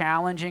 we're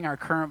challenging our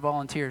current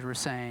volunteers. We're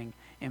saying,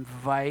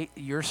 invite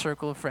your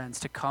circle of friends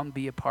to come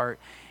be a part.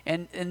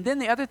 And then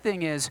the other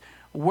thing is,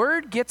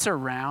 word gets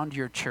around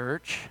your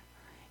church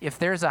if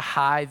there's a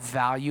high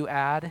value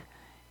add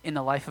in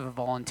the life of a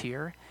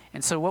volunteer.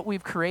 And so what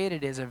we've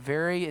created is a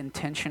very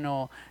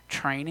intentional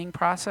training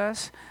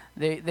process.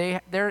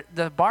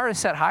 The bar is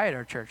set high at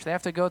our church. They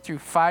have to go through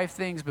 5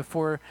 things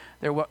before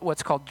they're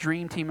what's called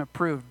Dream Team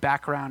approved,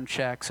 background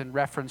checks and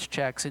reference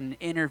checks and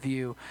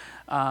interview.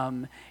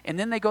 And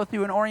then they go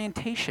through an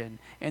orientation.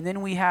 And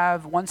then we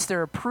have, once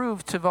they're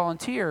approved to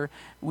volunteer,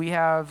 we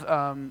have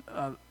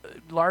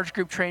large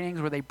group trainings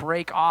where they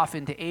break off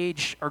into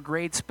age or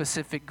grade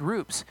specific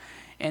groups.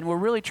 And we're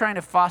really trying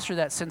to foster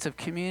that sense of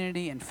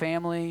community and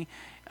family,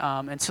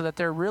 and so that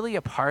they're really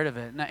a part of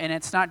it. And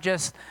it's not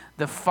just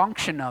the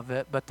function of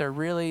it, but they're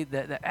really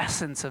the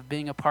essence of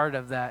being a part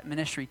of that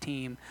ministry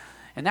team.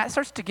 And that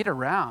starts to get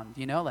around,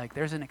 like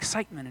there's an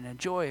excitement and a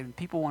joy, and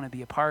people want to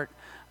be a part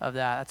of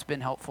that. That's been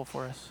helpful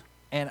for us.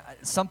 And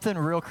something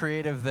real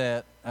creative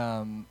that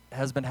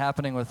has been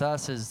happening with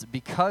us is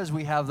because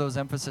we have those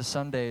Emphasis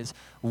Sundays,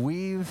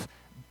 we've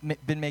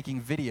been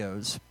making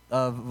videos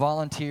of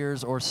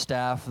volunteers or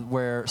staff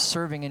where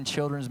serving in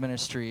children's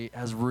ministry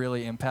has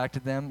really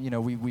impacted them.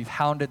 We've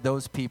hounded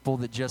those people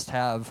that just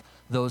have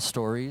those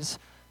stories,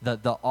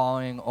 the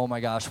awing, oh my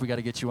gosh, we got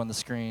to get you on the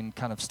screen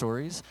kind of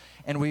stories.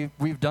 And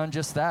we've done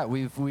just that.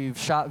 We've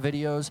shot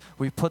videos,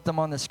 we've put them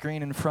on the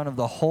screen in front of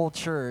the whole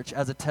church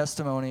as a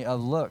testimony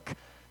of, look,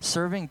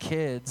 serving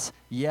kids,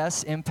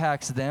 yes,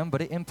 impacts them,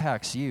 but it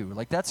impacts you.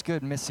 Like, that's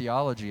good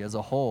missiology as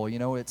a whole.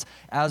 It's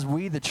as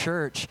we, the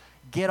church,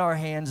 get our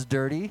hands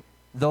dirty,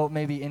 though it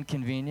may be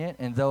inconvenient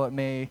and though it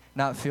may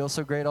not feel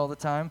so great all the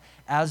time,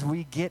 as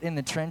we get in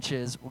the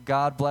trenches,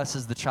 God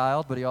blesses the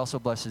child, but he also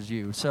blesses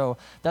you. So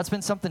that's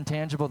been something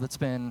tangible that's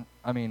been,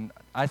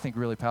 I think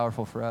really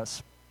powerful for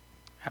us.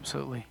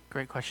 Absolutely.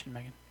 Great question,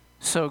 Megan.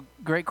 So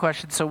great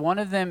question. So one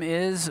of them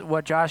is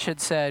what Josh had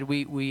said.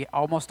 We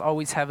almost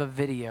always have a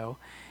video.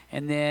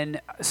 And then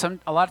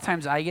a lot of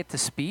times I get to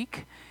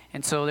speak.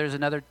 And so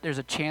there's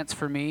a chance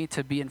for me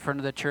to be in front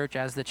of the church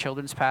as the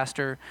children's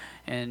pastor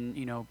and,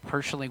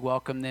 personally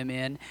welcome them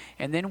in.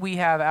 And then we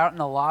have out in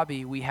the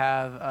lobby, we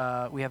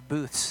have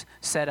booths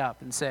set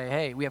up and say,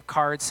 hey, we have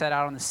cards set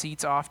out on the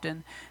seats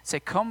often. Say,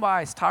 come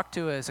by, talk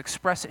to us,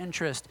 express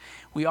interest.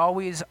 We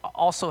always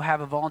also have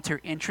a volunteer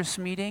interest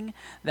meeting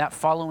that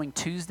following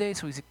Tuesday.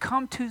 So we say,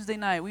 come Tuesday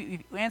night,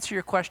 we answer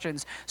your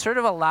questions, sort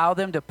of allow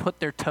them to put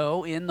their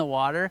toe in the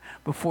water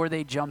before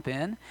they jump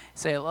in.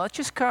 Say, let's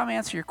just come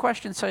answer your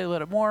questions, tell you a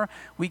little more.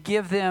 We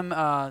give them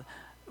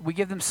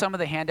some of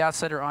the handouts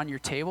that are on your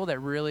table that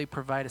really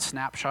provide a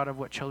snapshot of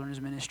what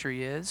children's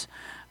ministry is.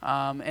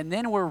 And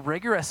then we're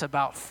rigorous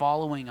about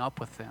following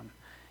up with them.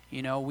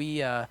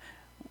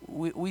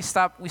 We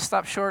stop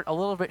a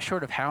little bit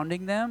short of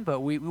hounding them,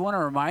 but we want to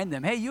remind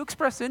them, hey, you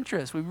expressed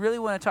interest. We really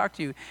want to talk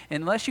to you.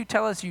 Unless you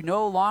tell us you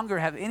no longer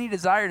have any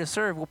desire to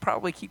serve, we'll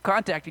probably keep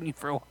contacting you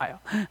for a while.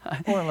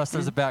 Or unless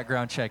there's a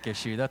background check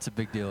issue. That's a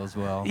big deal as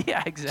well.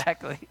 Yeah,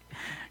 exactly.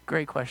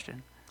 Great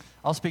question.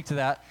 I'll speak to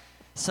that.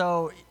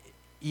 So,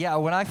 yeah,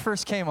 when I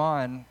first came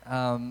on,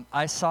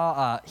 I saw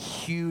a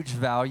huge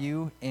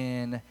value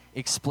in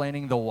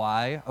explaining the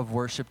why of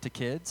worship to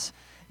kids,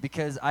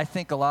 because I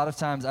think a lot of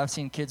times I've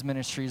seen kids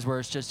ministries where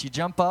it's just you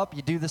jump up,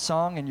 you do the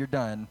song, and you're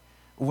done.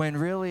 When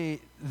really,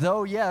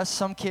 though, yes,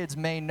 some kids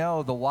may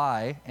know the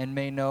why and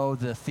may know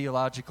the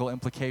theological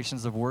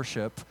implications of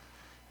worship,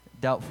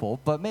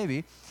 doubtful, but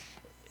maybe.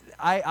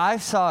 I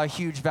saw a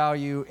huge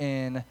value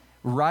in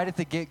right at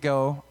the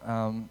get-go,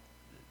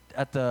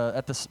 at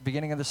the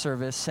beginning of the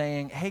service,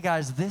 saying, hey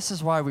guys, this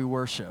is why we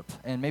worship,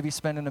 and maybe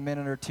spending a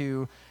minute or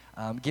two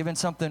giving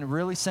something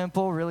really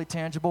simple, really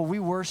tangible. We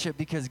worship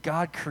because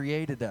God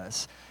created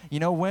us.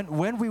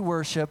 When we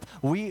worship,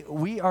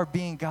 we are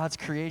being God's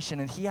creation,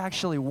 and he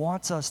actually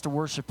wants us to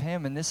worship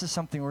him, and this is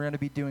something we're going to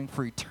be doing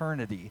for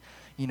eternity.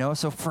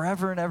 So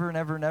forever and ever and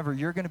ever and ever,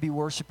 you're going to be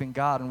worshiping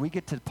God, and we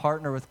get to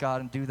partner with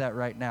God and do that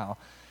right now.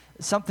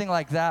 Something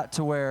like that,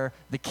 to where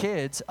the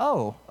kids,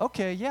 oh,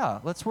 okay, yeah,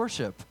 let's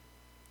worship.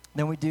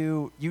 Then we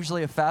do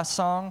usually a fast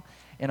song,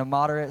 in a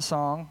moderate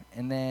song,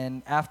 and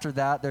then after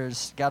that,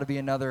 there's got to be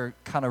another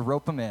kind of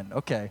rope them in.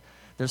 Okay,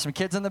 there's some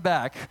kids in the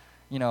back,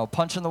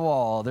 punching the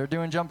wall. They're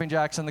doing jumping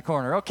jacks in the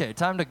corner. Okay,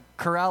 time to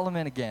corral them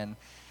in again.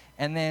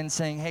 And then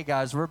saying, hey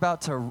guys, we're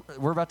about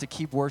to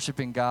keep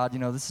worshiping God.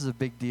 This is a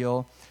big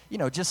deal.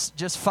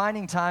 Just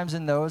finding times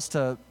in those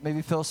to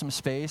maybe fill some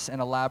space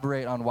and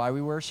elaborate on why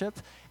we worship.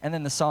 And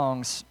then the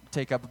songs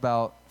take up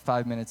about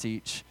 5 minutes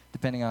each,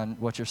 depending on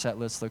what your set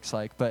list looks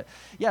like. But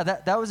yeah,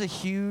 that was a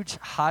huge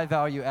high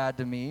value add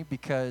to me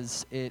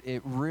because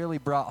it really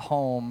brought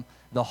home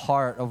the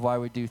heart of why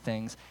we do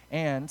things.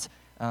 And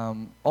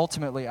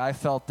ultimately, I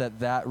felt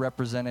that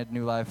represented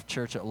New Life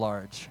Church at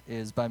large,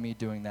 is by me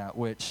doing that,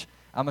 which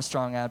I'm a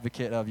strong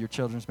advocate of your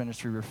children's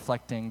ministry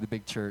reflecting the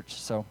big church.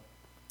 So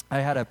I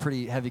had a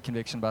pretty heavy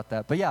conviction about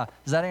that. But yeah,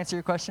 does that answer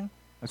your question?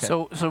 Okay.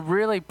 So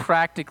really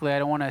practically, I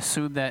don't want to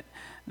assume that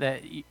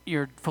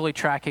you're fully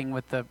tracking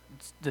with the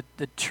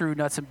true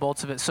nuts and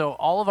bolts of it. So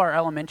all of our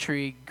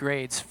elementary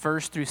grades,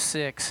 1st through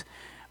 6th,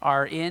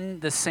 are in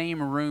the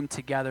same room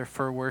together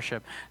for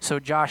worship. So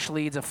Josh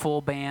leads a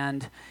full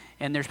band,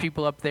 and there's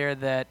people up there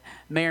that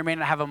may or may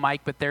not have a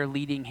mic, but they're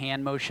leading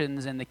hand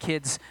motions, and the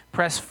kids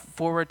press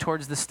forward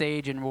towards the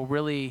stage and will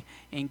really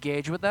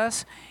engage with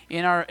us.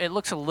 It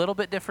looks a little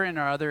bit different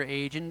in our other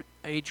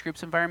age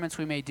groups environments.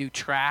 We may do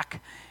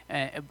track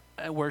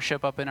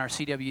worship up in our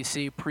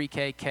CWC,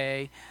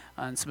 pre-KK,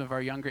 on some of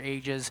our younger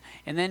ages.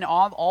 And then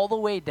all the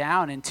way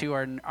down into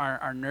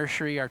our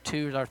nursery, our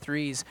 2s, our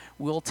 3s,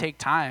 we'll take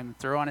time,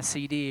 throw on a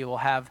CD. We'll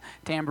have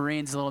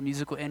tambourines, little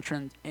musical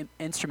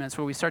instruments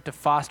where we start to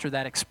foster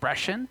that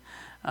expression.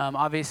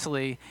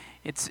 Obviously,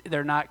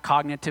 they're not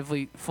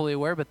cognitively fully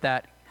aware, but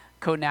that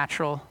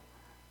co-natural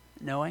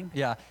knowing.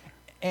 Yeah.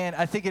 And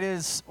I think it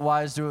is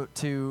wise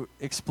to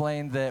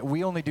explain that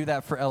we only do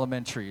that for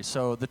elementary.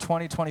 So the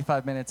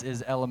 20-25 minutes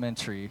is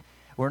elementary.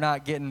 We're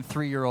not getting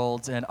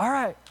 3-year-olds and, all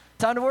right,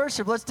 time to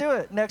worship, let's do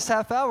it. Next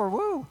half hour,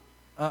 woo.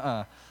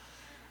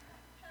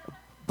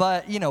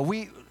 But,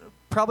 we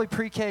probably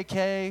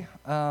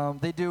pre-KK,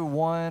 they do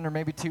 1 or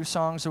maybe 2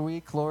 songs a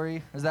week.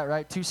 Lori, is that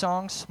right? 2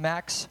 songs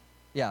max?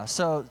 Yeah,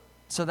 so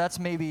that's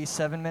maybe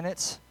 7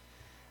 minutes.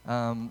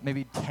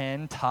 Maybe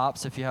 10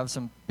 tops if you have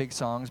some big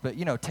songs, but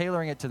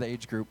tailoring it to the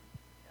age group.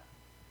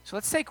 So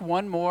let's take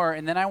one more,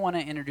 and then I want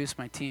to introduce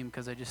my team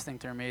because I just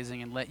think they're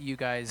amazing, and let you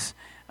guys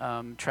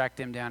track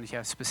them down if you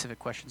have specific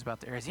questions about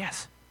the areas.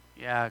 Yes.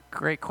 Yeah,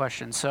 great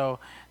question. So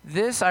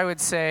this, I would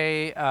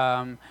say,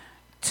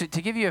 to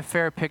give you a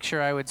fair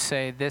picture, I would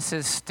say this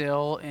is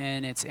still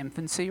in its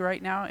infancy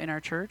right now in our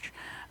church,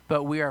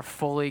 but we are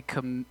fully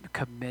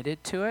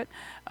committed to it.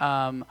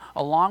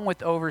 Along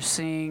with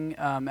overseeing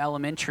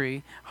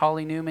elementary,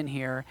 Holly Newman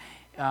here,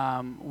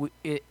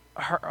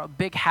 her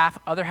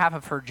other half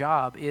of her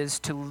job is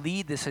to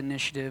lead this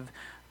initiative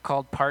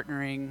called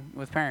Partnering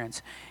with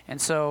Parents. And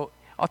so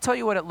I'll tell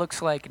you what it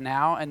looks like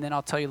now, and then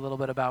I'll tell you a little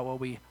bit about what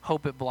we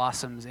hope it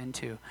blossoms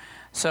into.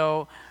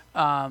 So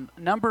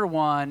number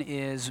one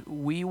is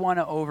we want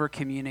to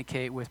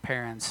over-communicate with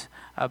parents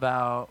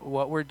about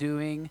what we're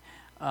doing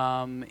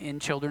in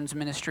children's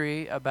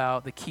ministry,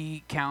 about the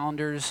key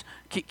calendars,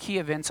 key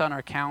events on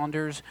our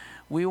calendars.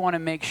 We want to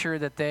make sure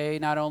that they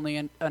not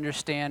only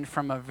understand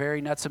from a very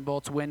nuts and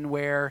bolts when,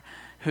 where,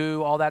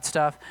 who, all that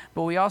stuff,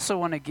 but we also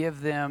want to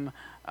give them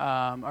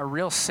a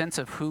real sense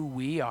of who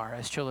we are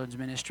as children's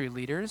ministry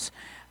leaders.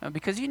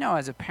 Because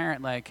as a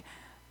parent,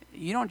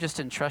 you don't just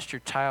entrust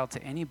your child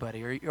to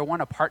anybody or want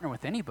to partner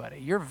with anybody.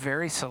 You're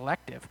very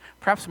selective,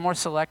 perhaps more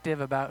selective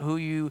about who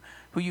you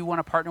want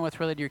to partner with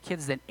related to your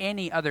kids than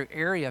any other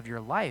area of your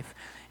life.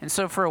 And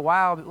so for a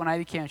while, when I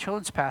became a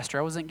children's pastor,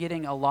 I wasn't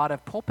getting a lot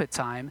of pulpit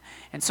time.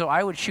 And so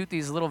I would shoot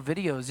these little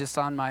videos just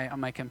on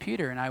my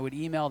computer, and I would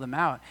email them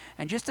out.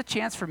 And just a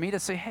chance for me to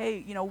say,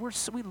 hey,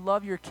 we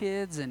love your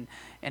kids, and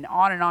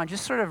on.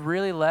 Just sort of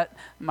really let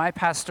my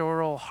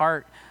pastoral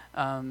heart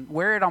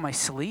wear it on my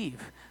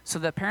sleeve, so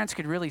that parents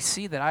could really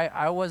see that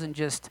I wasn't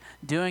just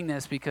doing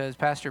this because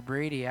Pastor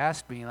Brady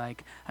asked me.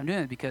 I'm doing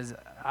it because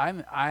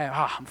I'm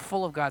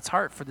full of God's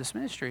heart for this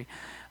ministry.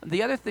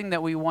 The other thing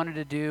that we wanted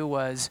to do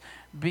was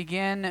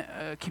begin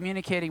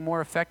communicating more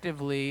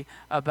effectively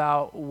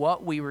about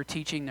what we were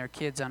teaching their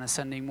kids on a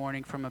Sunday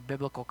morning from a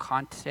biblical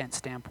content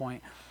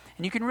standpoint.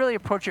 And you can really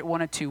approach it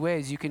one of 2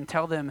 ways. You can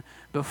tell them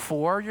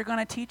before you're going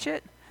to teach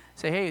it.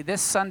 Say, hey,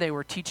 this Sunday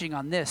we're teaching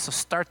on this, so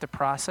start the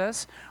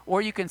process.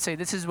 Or you can say,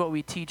 this is what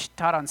we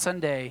taught on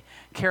Sunday,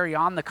 carry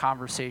on the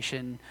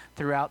conversation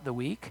throughout the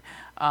week.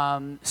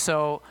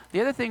 So the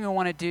other thing we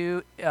want to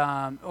do,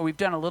 or we've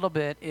done a little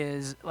bit,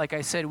 is, like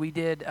I said, we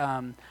did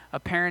a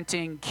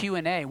parenting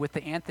Q&A with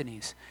the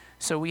Anthonys.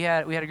 So we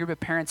had a group of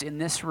parents in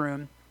this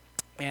room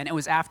And it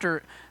was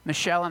after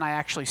Michelle and I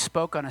actually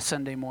spoke on a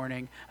Sunday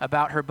morning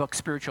about her book,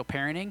 Spiritual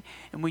Parenting.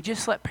 And we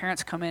just let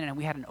parents come in and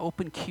we had an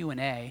open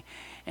Q&A.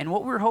 And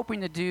what we're hoping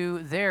to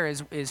do there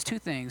is two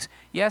things.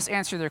 Yes,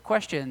 answer their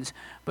questions,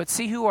 but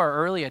see who our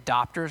early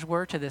adopters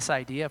were to this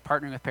idea of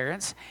partnering with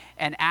parents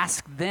and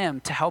ask them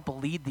to help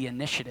lead the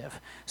initiative.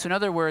 So in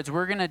other words,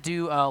 we're going to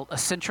do a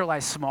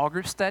centralized small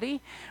group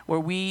study where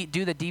we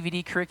do the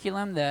DVD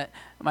curriculum that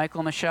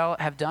Michael and Michelle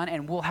have done,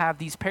 and we'll have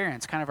these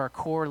parents, kind of our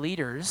core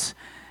leaders,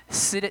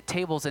 sit at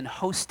tables and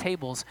host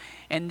tables.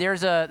 And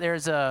there's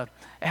a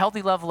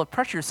healthy level of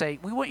pressure to say,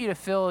 we want you to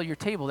fill your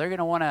table. They're going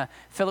to want to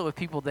fill it with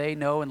people they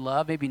know and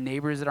love, maybe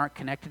neighbors that aren't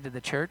connected to the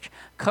church.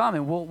 Come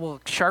and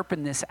we'll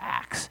sharpen this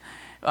axe.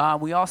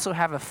 We also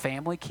have a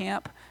family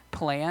camp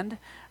planned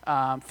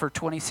for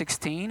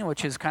 2016,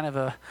 which is kind of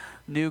a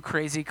new,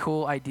 crazy,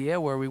 cool idea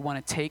where we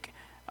want to take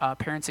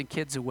parents and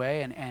kids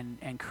away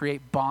and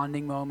create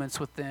bonding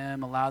moments with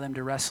them, allow them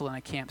to wrestle in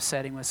a camp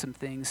setting with some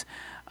things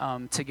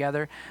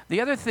together. The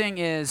other thing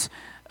is,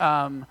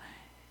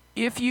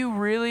 if you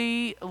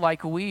really,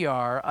 like we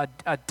are,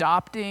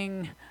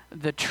 adopting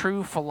the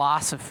true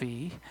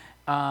philosophy,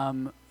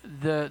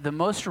 the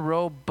most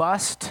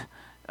robust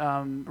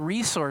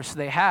resource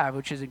they have,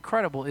 which is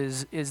incredible,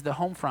 is the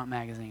Homefront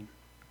magazine.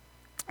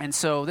 And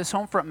so this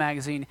Homefront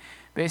magazine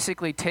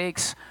basically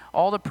takes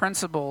all the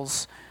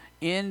principles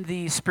in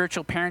the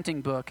spiritual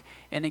parenting book,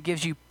 and it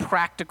gives you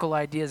practical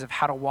ideas of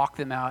how to walk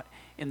them out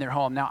in their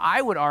home. Now,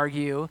 I would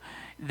argue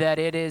that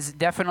it is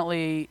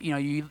definitely,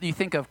 you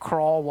think of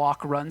crawl,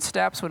 walk, run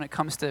steps when it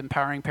comes to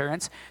empowering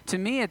parents. To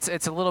me, it's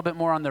a little bit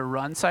more on the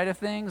run side of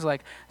things.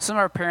 Like some of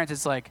our parents,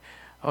 it's like,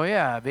 oh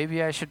yeah,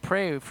 maybe I should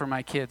pray for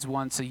my kids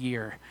once a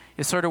year.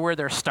 It's sort of where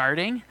they're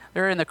starting.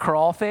 They're in the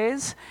crawl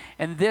phase.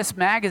 And this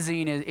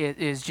magazine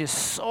is just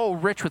so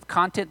rich with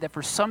content that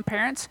for some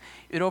parents,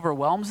 it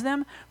overwhelms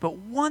them. But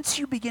once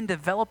you begin to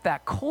develop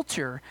that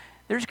culture,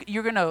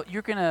 you're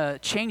gonna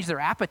change their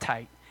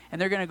appetite. And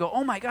they're going to go,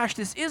 oh my gosh,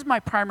 this is my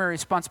primary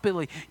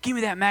responsibility. Give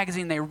me that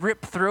magazine. They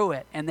rip through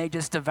it and they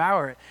just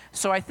devour it.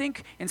 So I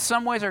think in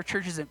some ways our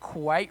church isn't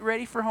quite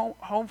ready for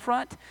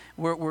Homefront.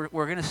 We're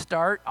going to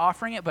start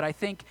offering it, but I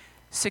think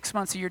 6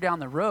 months, a year down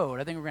the road,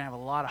 I think we're going to have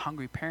a lot of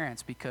hungry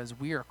parents because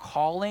we are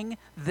calling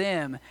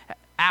them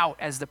out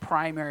as the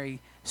primary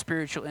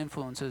spiritual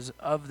influences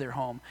of their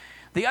home.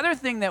 The other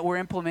thing that we're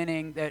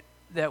implementing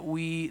that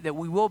we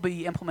will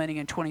be implementing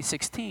in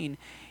 2016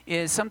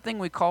 is something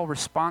we call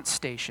response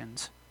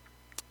stations.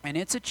 And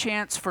it's a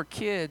chance for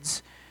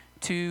kids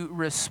to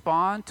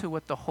respond to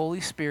what the Holy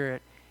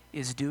Spirit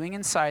is doing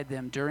inside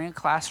them during a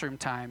classroom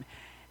time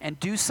and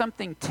do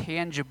something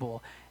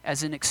tangible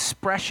as an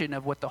expression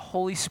of what the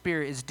Holy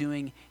Spirit is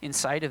doing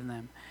inside of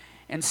them.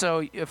 And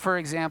so, for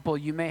example,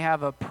 you may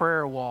have a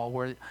prayer wall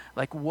where,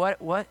 like, what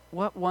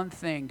one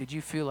thing did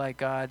you feel like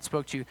God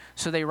spoke to you?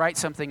 So they write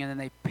something and then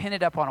they pin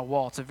it up on a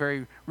wall. It's a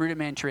very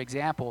rudimentary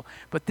example.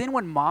 But then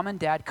when mom and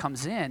dad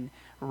comes in,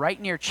 right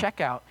near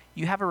checkout,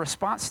 you have a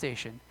response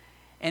station.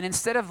 And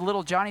instead of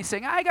little Johnny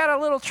saying, I got a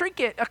little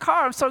trinket, a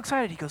car, I'm so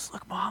excited. He goes,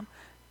 look, Mom,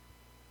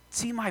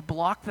 see my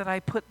block that I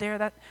put there?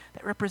 That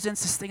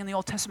represents this thing in the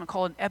Old Testament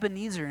called an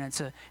Ebenezer, and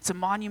it's a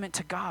monument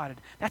to God.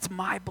 That's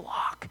my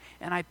block.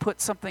 And I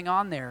put something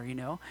on there,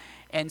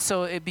 And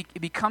so it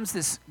becomes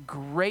this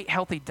great,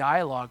 healthy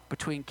dialogue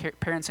between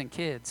parents and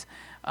kids.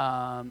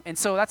 And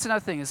so that's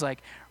another thing is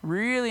like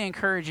really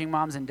encouraging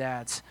moms and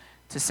dads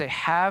to say,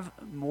 have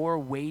more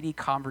weighty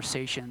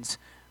conversations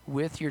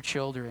with your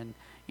children.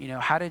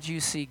 How did you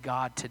see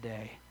God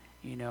today?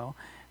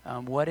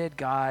 What did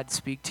God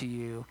speak to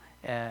you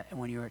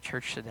when you were at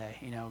church today?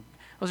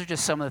 Those are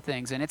just some of the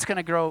things. And it's going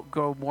to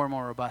grow more and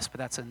more robust, but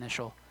that's an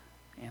initial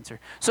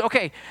answer. So,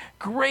 okay,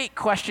 great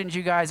questions,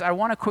 you guys. I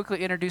want to quickly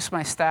introduce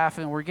my staff,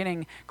 and we're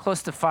getting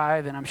close to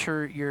 5, and I'm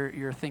sure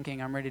you're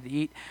thinking I'm ready to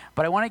eat.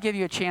 But I want to give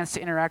you a chance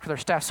to interact with our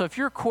staff. So if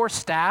you're core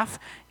staff,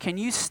 can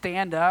you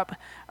stand up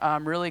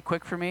really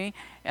quick for me?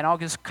 And I'll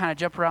just kind of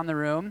jump around the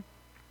room.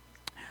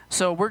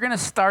 So we're going to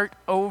start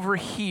over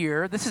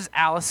here. This is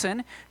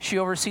Allison. She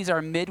oversees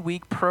our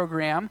midweek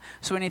program.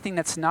 So anything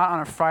that's not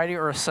on a Friday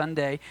or a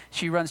Sunday,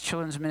 she runs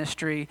children's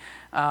ministry.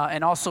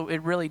 And also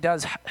it really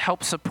does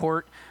help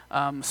support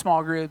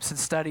small groups and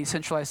studies,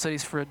 centralized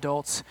studies for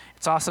adults.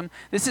 It's awesome.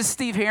 This is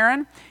Steve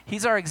Heron.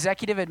 He's our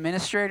executive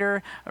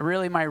administrator,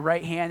 really my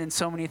right hand in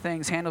so many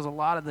things, handles a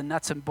lot of the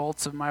nuts and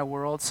bolts of my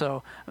world,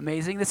 so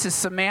amazing. This is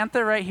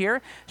Samantha right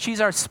here.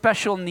 She's our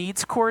special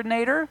needs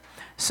coordinator.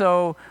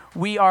 So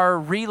we are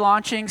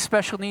relaunching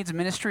special needs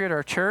ministry at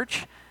our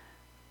church.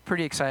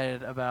 Pretty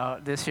excited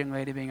about this young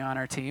lady being on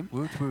our team.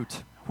 Woot,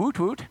 woot. Woot,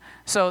 woot.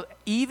 So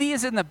Evie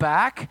is in the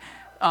back.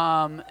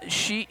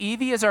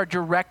 Evie is our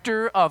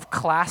director of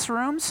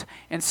classrooms,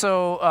 and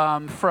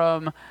so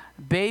from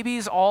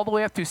babies all the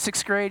way up through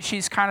 6th grade,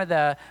 she's kind of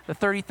the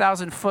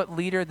 30,000-foot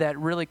leader that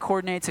really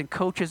coordinates and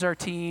coaches our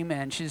team,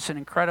 and she's an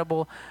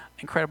incredible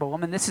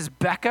woman. This is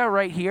Becca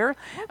right here.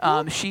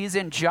 She's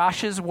in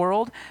Josh's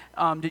world.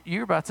 You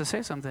were about to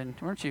say something,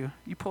 weren't you?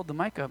 You pulled the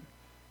mic up.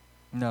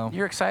 No.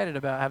 You're excited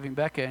about having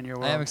Becca in your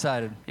world. I am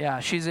excited. Yeah,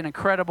 she's an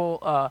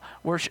incredible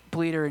worship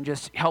leader and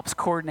just helps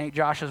coordinate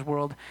Josh's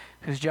world,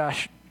 because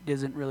Josh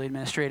isn't really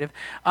administrative.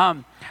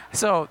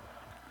 So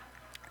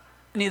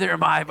neither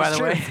am I, by It's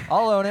the true. way.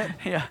 I'll own it.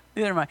 Yeah,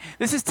 neither am I.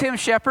 This is Tim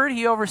Shepard.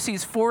 He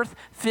oversees 4th,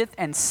 5th,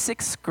 and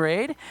 6th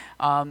grade.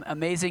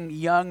 Amazing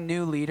young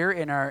new leader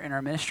in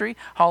our ministry.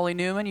 Holly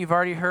Newman, you've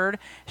already heard.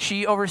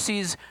 She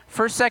oversees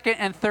 1st, 2nd,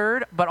 and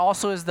 3rd, but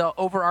also is the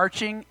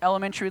overarching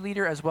elementary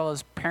leader, as well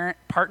as parent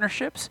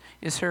partnerships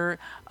is her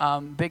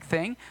big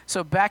thing.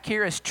 So back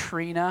here is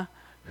Trina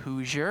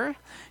Hoosier.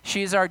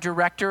 She's our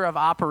director of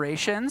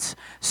operations.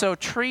 So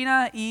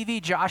Trina,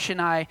 Evie, Josh,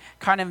 and I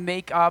kind of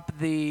make up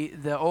the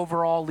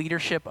overall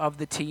leadership of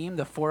the team,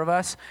 the 4 of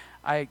us.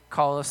 I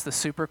call us the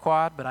Super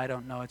Quad, but I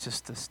don't know. It's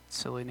just a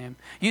silly name.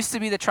 Used to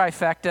be the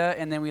Trifecta,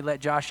 and then we let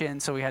Josh in,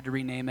 so we had to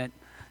rename it.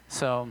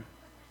 So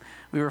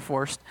we were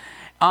forced.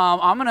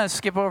 I'm going to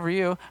skip over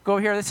you. Go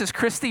here. This is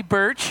Christy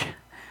Birch.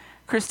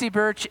 Christy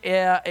Birch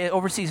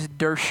oversees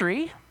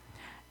nursery.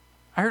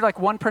 I heard like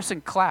one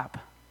person clap.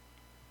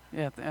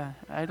 Yeah,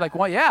 I'd like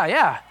one.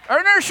 Yeah.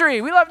 Our nursery.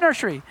 We love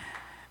nursery.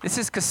 This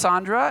is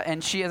Cassandra,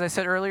 and she, as I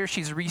said earlier,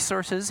 she's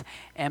resources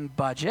and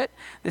budget.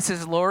 This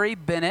is Lori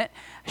Bennett.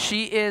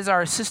 She is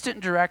our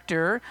assistant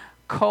director,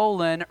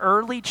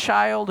 early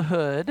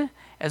childhood,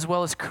 as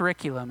well as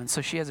curriculum. And so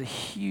she has a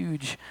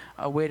huge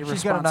weight of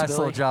She's got a responsibility. nice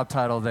little job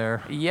title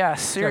there.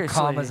 Yes, seriously.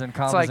 commas and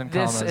commas it's like and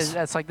this commas.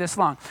 It's like this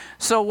long.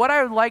 So what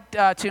I would like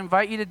to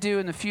invite you to do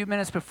in the few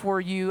minutes before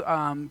you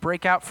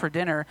break out for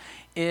dinner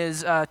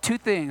is 2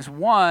 things.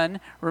 1,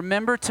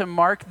 remember to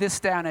mark this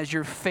down as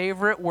your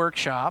favorite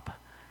workshop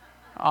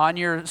on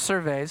your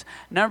surveys.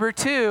 Number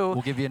 2,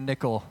 We'll give you a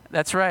nickel.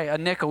 that's right, a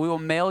nickel. We will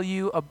mail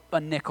you a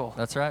nickel.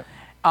 That's right.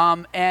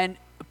 And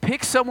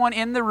pick someone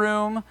in the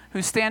room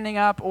who's standing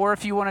up, or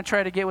if you want to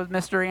try to get with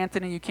Mr.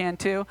 Anthony, you can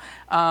too.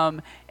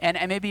 And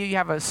maybe you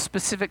have a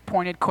specific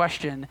pointed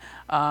question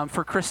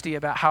for Christy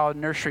about how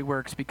nursery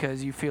works,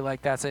 because you feel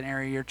like that's an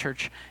area your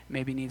church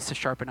maybe needs to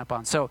sharpen up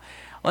on. So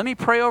let me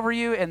pray over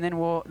you, and then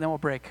we'll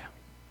break.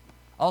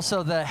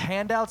 Also, the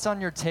handouts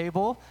on your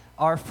table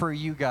are for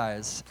you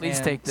guys. Please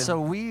And take them.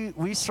 So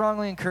we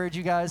strongly encourage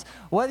you guys,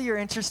 whether you're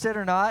interested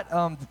or not,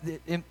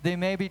 they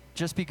may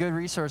just be good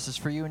resources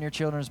for you and your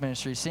children's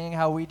ministry. Seeing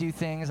how we do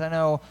things, I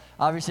know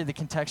obviously the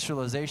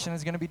contextualization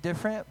is going to be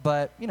different,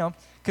 but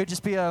could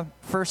just be a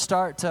first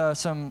start to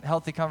some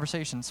healthy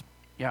conversations.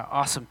 Yeah,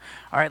 awesome.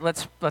 All right,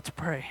 let's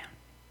pray.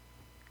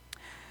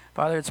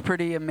 Father, it's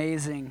pretty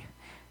amazing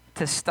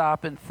to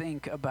stop and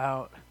think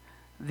about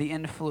the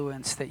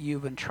influence that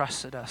you've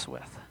entrusted us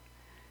with.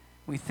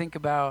 We think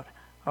about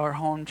our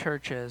home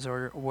churches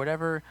or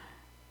whatever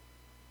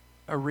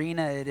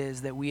arena it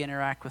is that we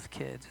interact with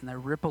kids, and the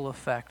ripple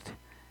effect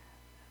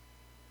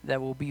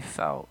that will be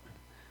felt.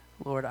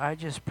 Lord, I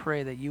just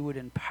pray that you would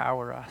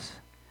empower us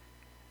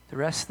the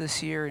rest of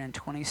this year and in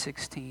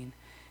 2016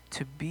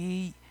 to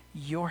be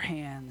your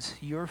hands,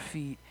 your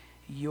feet,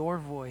 your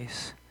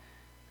voice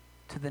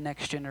to the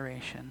next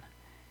generation.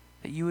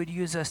 That you would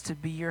use us to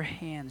be your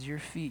hands, your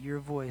feet, your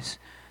voice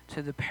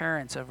to the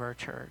parents of our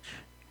church.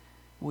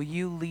 Will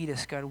you lead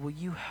us, God? Will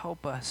you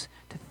help us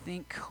to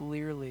think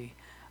clearly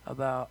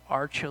about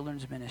our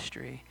children's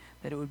ministry,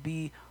 that it would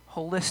be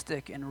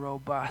holistic and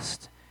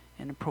robust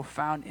and a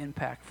profound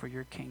impact for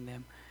your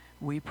kingdom?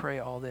 We pray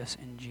all this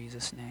in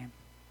Jesus' name.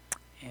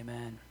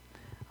 Amen.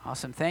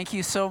 Awesome. Thank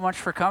you so much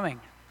for coming.